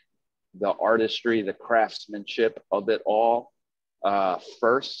work, the artistry, the craftsmanship of it all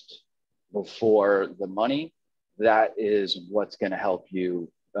first before the money, that is what's going to help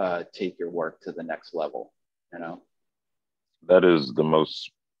you take your work to the next level, That is the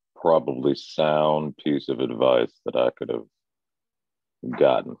most probably sound piece of advice that I could have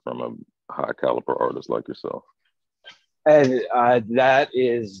gotten from a high caliber artist like yourself. And that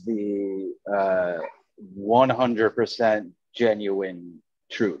is the 100% genuine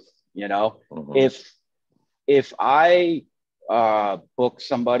truth. Mm-hmm. If I book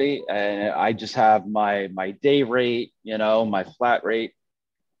somebody and I just have my day rate, my flat rate,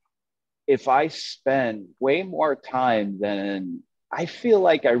 if I spend way more time than I feel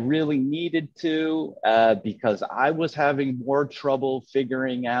like I really needed to, because I was having more trouble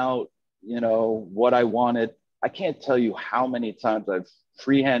figuring out, what I wanted. I can't tell you how many times I've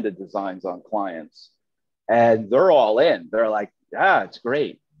freehanded designs on clients and they're all in. They're like, yeah, it's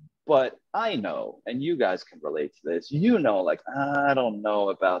great. But I know, and you guys can relate to this, like, I don't know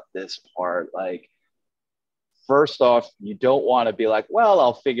about this part. Like, first off, you don't want to be like, well,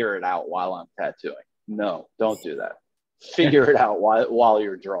 I'll figure it out while I'm tattooing. No, don't do that. Figure it out while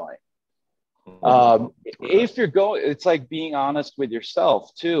you're drawing. If you're going, it's like being honest with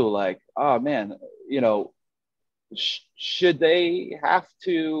yourself too. Like, oh man, should they have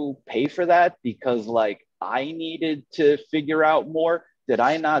to pay for that because like I needed to figure out more? Did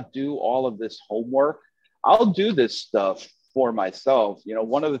I not do all of this homework? I'll do this stuff for myself.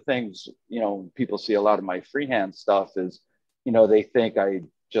 One of the things, people see a lot of my freehand stuff is, they think I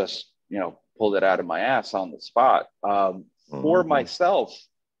just, pulled it out of my ass on the spot. For myself,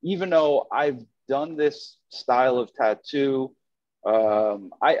 even though I've done this style of tattoo,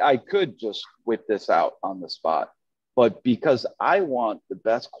 I could just whip this out on the spot. But because I want the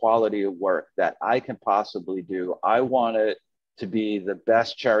best quality of work that I can possibly do, I want it to be the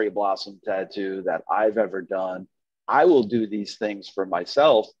best cherry blossom tattoo that I've ever done. I will do these things for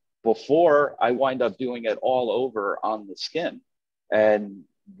myself before I wind up doing it all over on the skin. And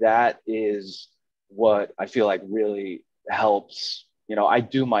that is what I feel like really helps. I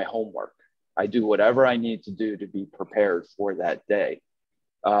do my homework. I do whatever I need to do to be prepared for that day.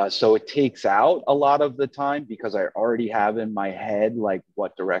 So it takes out a lot of the time because I already have in my head like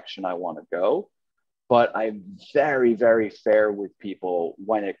what direction I want to go. But I'm very, very fair with people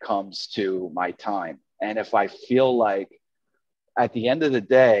when it comes to my time. And if I feel like at the end of the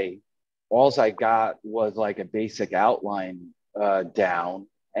day, all I got was like a basic outline down,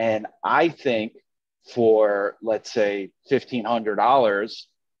 and I think for, let's say, $1,500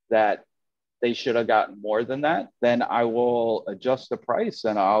 that they should have gotten more than that, then I will adjust the price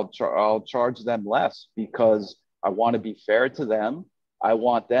and I'll charge them less because I want to be fair to them. I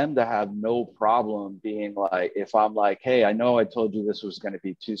want them to have no problem being like, if I'm like, hey, I know I told you this was going to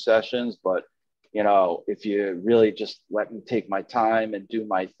be 2 sessions, but if you really just let me take my time and do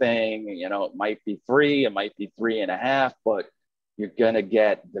my thing, it might be 3, it might be 3.5, but you're going to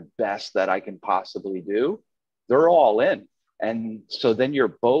get the best that I can possibly do. They're all in. And so then you're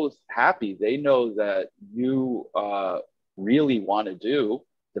both happy. They know that you really want to do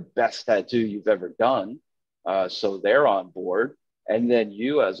the best tattoo you've ever done. So they're on board. And then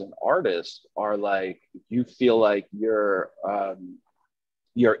you as an artist are like, you feel like you're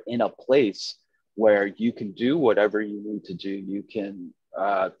in a place where you can do whatever you need to do. You can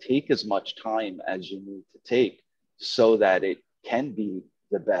take as much time as you need to take so that it can be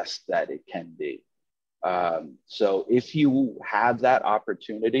the best that it can be. So if you have that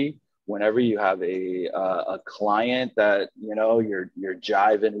opportunity, whenever you have a client that, you know, you're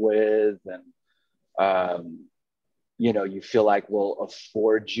jiving with, and you know, you feel like will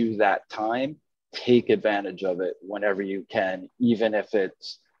afford you that time, take advantage of it whenever you can, even if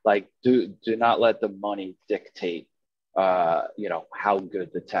it's like, do not let the money dictate, you know, how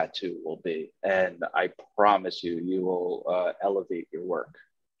good the tattoo will be. And I promise you, you will elevate your work.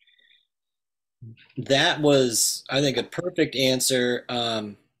 That was, I think, a perfect answer.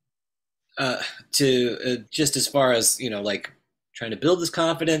 To just as far as like trying to build this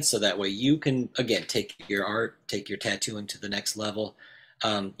confidence so that way you can again take your art, take your tattooing to the next level.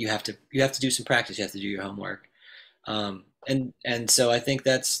 You have to do some practice. You have to do your homework. And so I think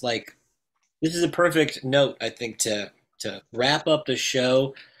that's like this is a perfect note. I think to wrap up the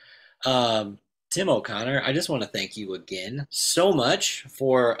show. Um, Tim O'Connor, I just want to thank you again so much I'm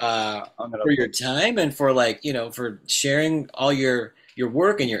gonna for your time and for for sharing all your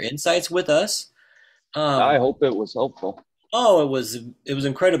work and your insights with us. I Um, hope it was helpful. oh, it was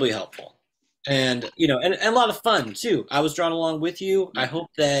incredibly helpful, and and a lot of fun too. I was drawn along with you. I hope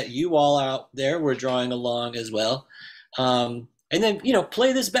that you all out there were drawing along as well. And then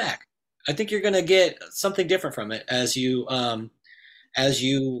play this back. I think you're gonna get something different from it as you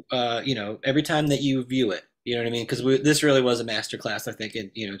every time that you view it. You know what I mean? Because this really was a masterclass, I think,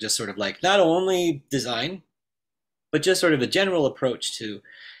 in just sort of like not only design but just sort of a general approach to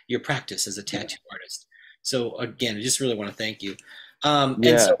your practice as a Yeah. tattoo artist. So again, I just really want to thank you.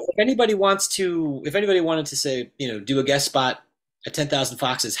 And so Yeah. if anybody wanted to say, do a guest spot at 10,000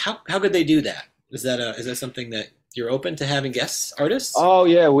 Foxes, how could they do that? Is that something that you're open to having guest artists? Oh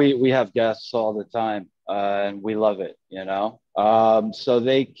yeah, we have guests all the time, and we love it. You know, so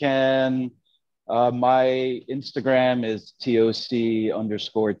they can. My Instagram is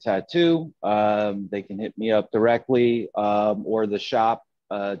TOC_tattoo. They can hit me up directly, or the shop,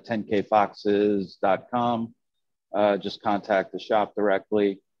 10kfoxes.com. Just contact the shop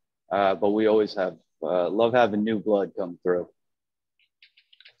directly. But we always have love having new blood come through.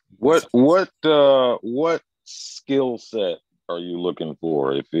 What skill set are you looking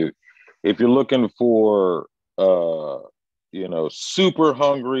for? If you're looking for super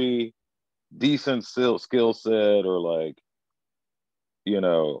hungry, decent skill set, or like, you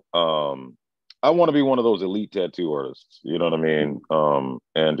know, I want to be one of those elite tattoo artists, you know what I mean?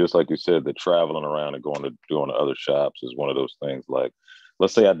 And just like you said, the traveling around and going to other shops is one of those things. Like,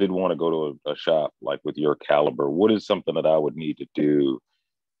 let's say I did want to go to a shop like with your caliber. What is something that I would need to do,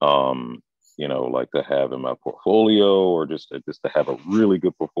 like to have in my portfolio, or just to have a really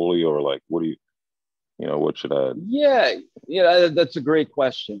good portfolio, or like, what should I? Yeah, yeah, that's a great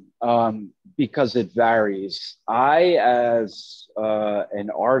question, because it varies. I, as an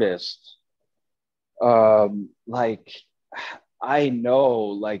artist, like, I know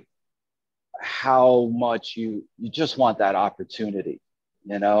like how much you just want that opportunity,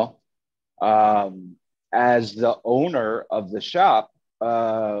 you know. Um, as the owner of the shop,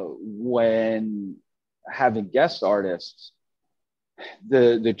 when having guest artists,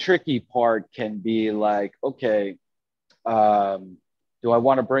 the tricky part can be like, okay, do I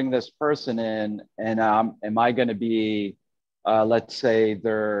want to bring this person in, and am I going to be, let's say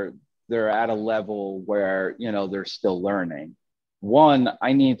they're at a level where they're still learning. One,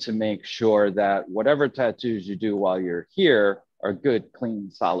 I need to make sure that whatever tattoos you do while you're here are good, clean,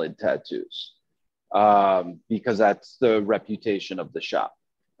 solid tattoos, because that's the reputation of the shop,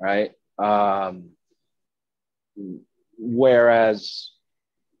 right? Whereas,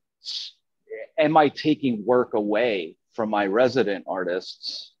 am I taking work away from my resident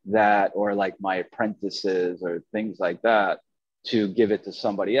artists, that, or like my apprentices or things like that, to give it to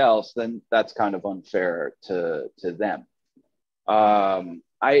somebody else? Then that's kind of unfair to them. I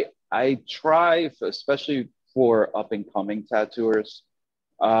try, especially for up and coming tattooers,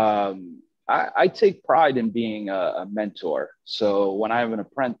 I take pride in being a mentor. So when I have an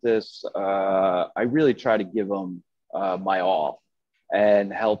apprentice, I really try to give them my all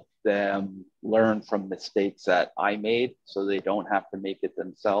and help them learn from mistakes that I made so they don't have to make it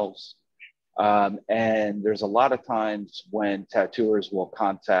themselves. And there's a lot of times when tattooers will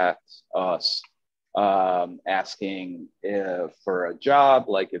contact us, asking for a job,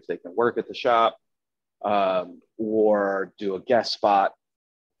 like if they can work at the shop, or do a guest spot.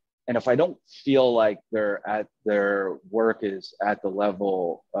 And if I don't feel like their work is at the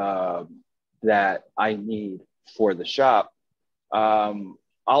level that I need for the shop, I'll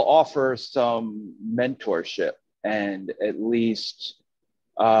offer some mentorship and at least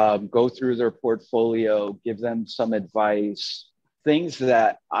go through their portfolio, give them some advice, things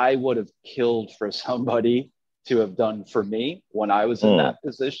that I would have killed for somebody. to have done for me when I was in Mm. that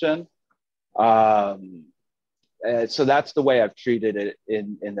position. Um, so that's the way I've treated it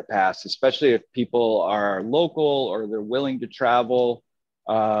in the past, especially if people are local or they're willing to travel.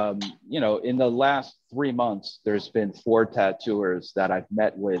 You know, in the last 3 months, there's been 4 tattooers that I've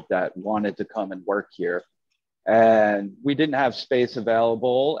met with that wanted to come and work here. And we didn't have space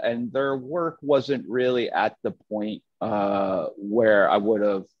available, and their work wasn't really at the point where I would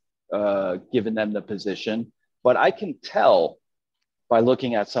have given them the position. But I can tell by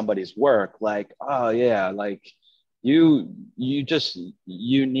looking at somebody's work, like, oh yeah, like you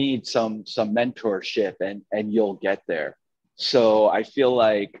need some mentorship, and you'll get there. So I feel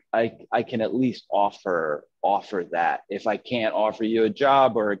like I can at least offer that. If I can't offer you a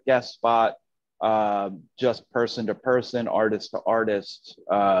job or a guest spot, just person to person, artist to artist,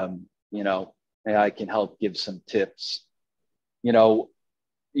 you know, and I can help give some tips. You know,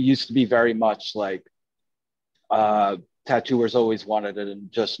 it used to be very much like uh, tattooers always wanted to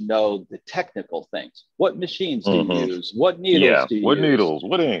just know the technical things. What machines do you Hmm. use? What needles Yeah. do What you use? needles?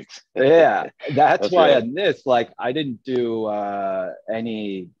 What inks? Yeah, that's That's why right. on this, like, I didn't do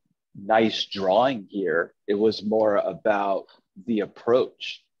any nice drawing here. It was more about the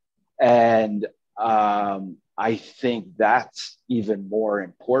approach. And I think that's even more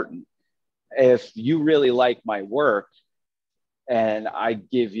important. If you really like my work, and I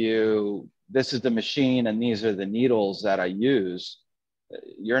give you, this is the machine and these are the needles that I use,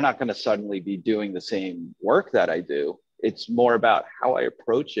 you're not going to suddenly be doing the same work that I do. It's more about how I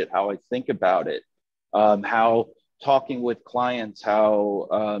approach it, how I think about it, how talking with clients, how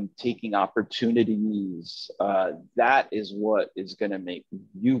taking opportunities. That is what is going to make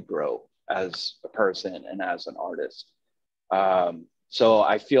you grow as a person and as an artist. So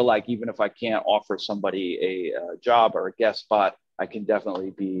I feel like even if I can't offer somebody a job or a guest spot, I can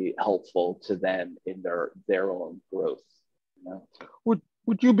definitely be helpful to them in their own growth. You know?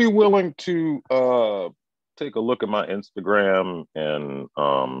 Would you be willing to take a look at my Instagram and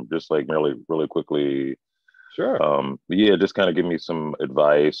just like really quickly Sure. yeah, just kind of give me some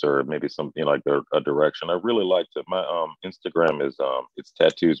advice or maybe some, you know, like a direction. I really liked it. My Instagram is it's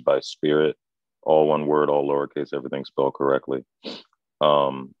tattoos by spirit, all one word, all lowercase, everything spelled correctly.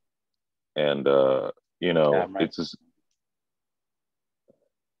 Um and you Yeah, know, I'm right. it's just,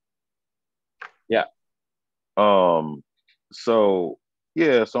 Yeah. um so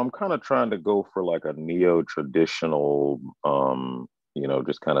yeah, so I'm kind of trying to go for like a neo-traditional you know,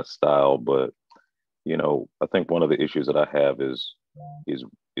 just kind of style, but you know, I think one of the issues that I have is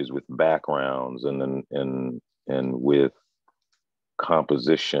is with backgrounds and then and with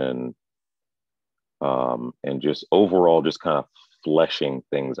composition, and just overall just kind of fleshing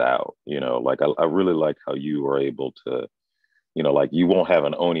things out. You know, like I really like how you are able to, you know, like you won't have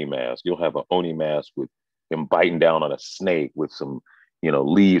an Oni mask. You'll have an Oni mask with him biting down on a snake with some, you know,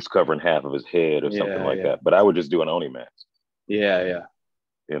 leaves covering half of his head or something Yeah. like Yeah. that. But I would just do an Oni mask, Yeah. Yeah.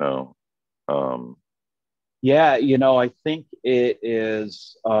 you know. Um, Yeah. You know, I think it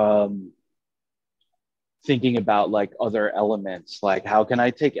is thinking about like other elements, like how can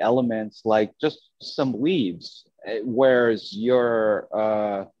I take elements like just some leaves, whereas your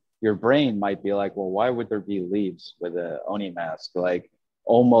brain might be like, well, why would there be leaves with a Oni mask? Like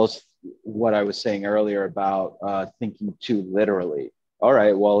almost what I was saying earlier about thinking too literally. All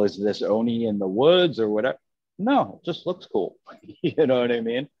right, well, is this Oni in the woods or whatever? No, it just looks cool. You know what I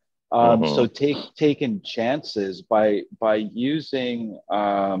mean? So mhm. taking chances by using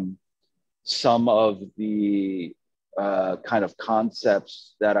some of the kind of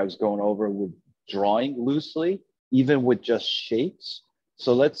concepts that I was going over with drawing loosely, even with just shapes.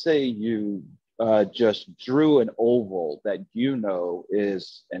 So let's say you just drew an oval that you know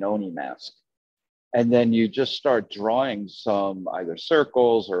is an Oni mask. And then you just start drawing some either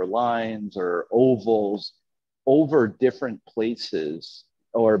circles or lines or ovals over different places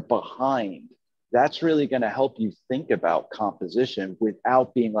or behind. That's really going to help you think about composition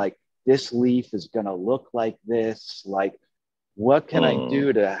without being like, this leaf is going to look like this. Like, what can I Mm.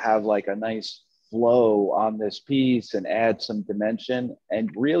 do to have like a nice flow on this piece and add some dimension?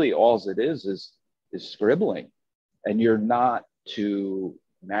 And really, all it is scribbling, and you're not too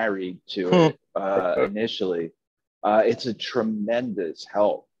married to it initially. It's a tremendous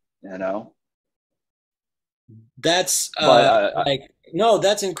help, you know. That's But like no,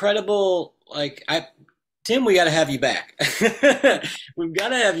 that's incredible. Like I Tim, we got to have you back. We've got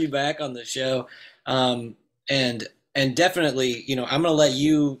to have you back on the show. Um and and definitely, you know, I'm going to let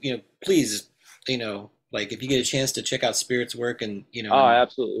you, you know, please, you know, like if you get a chance to check out Spirit's work and, you know, I and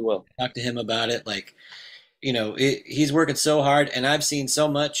absolutely will. talk to him about it, like, you know, he's working so hard and I've seen so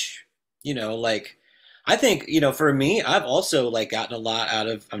much, you know, like I think, for me, I've also like gotten a lot out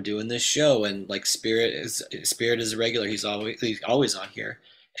of I'm doing this show, and like Spirit is a regular. He's always on here.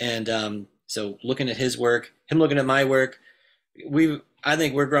 And so looking at his work, him looking at my work, I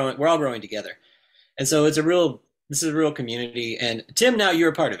think we're all growing together. And so this is a real community. And Tim, now you're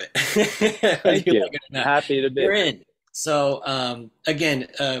a part of it. Whether Thank you you. like it or not, Happy to be. you're in. So again,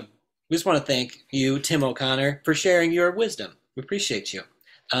 we just want to thank you, Tim O'Connor, for sharing your wisdom. We appreciate you.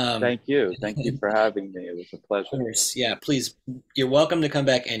 Um, Thank you. Thank you for having me. It was a of pleasure. course, yeah, please, you're welcome to come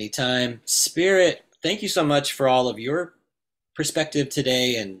back anytime. Spirit, thank you so much for all of your perspective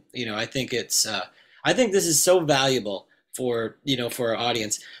today. And, I think this is so valuable for our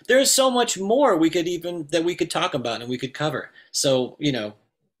audience. There's so much more that we could talk about and we could cover. So, we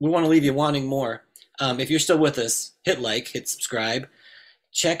want to leave you wanting more. If you're still with us, hit subscribe.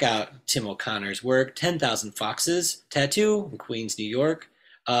 Check out Tim O'Connor's work, 10,000 Foxes Tattoo in Queens, New York,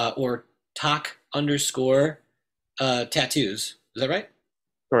 or talk underscore tattoos. Is that right?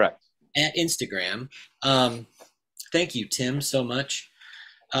 Correct. At Instagram. Thank you, Tim, so much.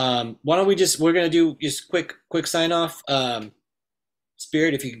 Why don't we're going to do just quick sign off.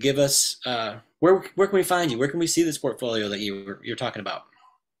 Spirit, if you could give us, where can we find you? Where can we see this portfolio that you're talking about?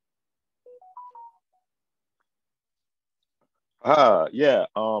 Yeah.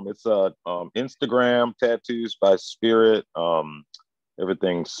 It's Instagram Tattoos by Spirit.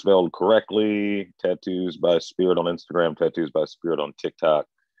 Everything's spelled correctly. Tattoos by Spirit on Instagram, Tattoos by Spirit on TikTok,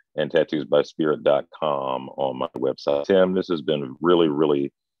 and tattoosbyspirit.com on my website. Tim, this has been really,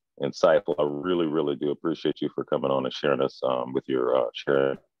 really insightful. I really, really do appreciate you for coming on and sharing us with your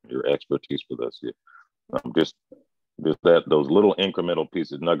sharing your expertise with us. Just that those little incremental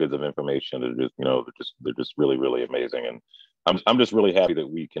pieces, nuggets of information are just, they're just really, really amazing. And I'm just really happy that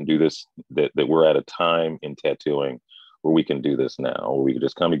we can do this, that we're at a time in tattooing where we can do this now, where we can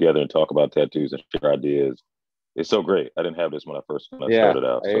just come together and talk about tattoos and share ideas. It's so great. I didn't have this when I first Yeah, started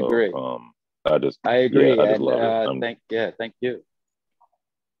out. I So agree. I yeah, agree. I just And love it. thank you. Thank you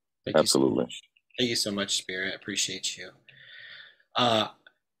so Absolutely. much. Thank you so much, Spirit. I appreciate you. Uh,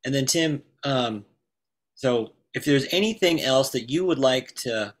 and then Tim, so if there's anything else that you would like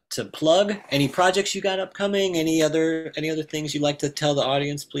to plug, any projects you got upcoming, any other things you'd like to tell the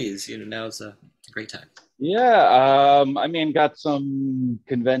audience, please. Now's a great time. Yeah, I mean, got some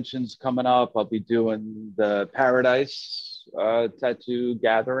conventions coming up. I'll be doing the Paradise tattoo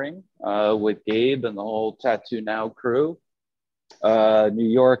gathering with Gabe and the whole Tattoo Now crew. New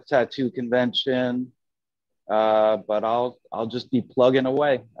York tattoo convention. But I'll just be plugging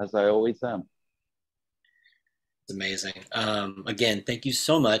away as I always am. It's amazing. Again, thank you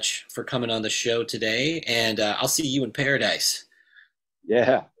so much for coming on the show today, and I'll see you in paradise.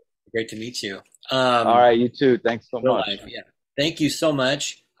 Yeah. Great to meet you. All right, you too. Thanks so Real much. life, yeah. Thank you so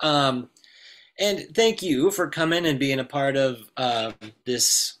much. And thank you for coming and being a part of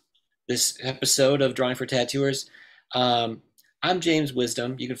this episode of Drawing for Tattooers. I'm James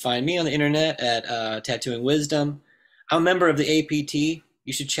Wisdom. You can find me on the internet at Tattooing Wisdom. I'm a member of the APT.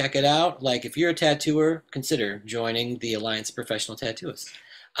 You should check it out. Like, if you're a tattooer, consider joining the Alliance of Professional Tattooists.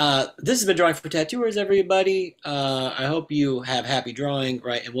 This has been Drawing for Tattooers, everybody. I hope you have happy drawing,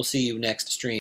 right? And we'll see you next stream.